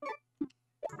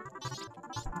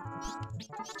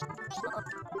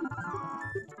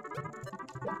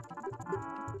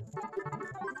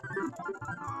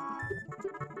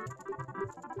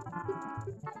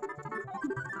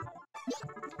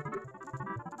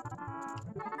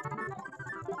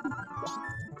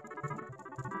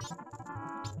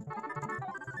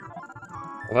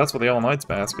 Well, that's what the All Knights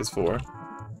mask is for.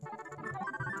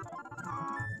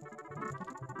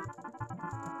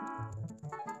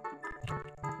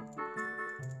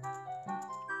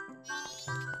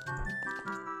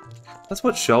 That's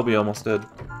what Shelby almost did.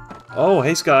 Oh,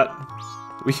 hey Scott!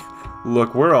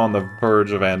 Look, we're on the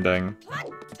verge of ending.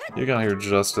 You got here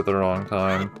just at the wrong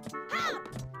time.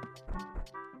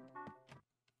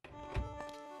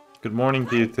 Good morning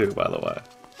to you too, by the way.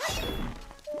 Is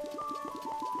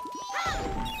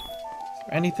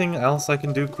there anything else I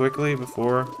can do quickly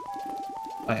before...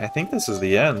 I think this is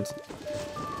the end.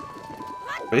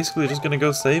 Basically just gonna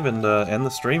go save and end the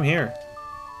stream here.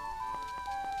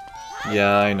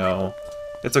 Yeah, I know.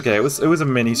 It's okay, it was a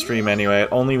mini stream anyway. It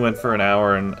only went for an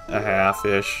hour and a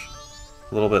half-ish.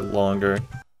 A little bit longer.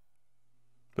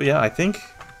 But yeah, I think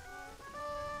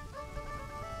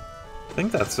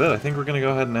that's it. I think we're gonna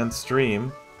go ahead and end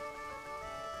stream.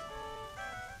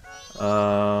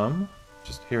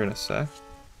 Just here in a sec.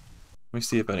 Let me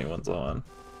see if anyone's on.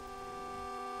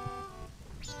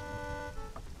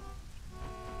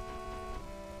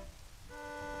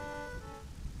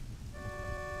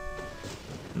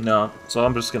 No, so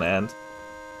I'm just gonna end.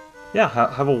 Yeah,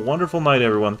 have a wonderful night,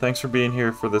 everyone. Thanks for being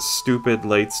here for this stupid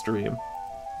late stream.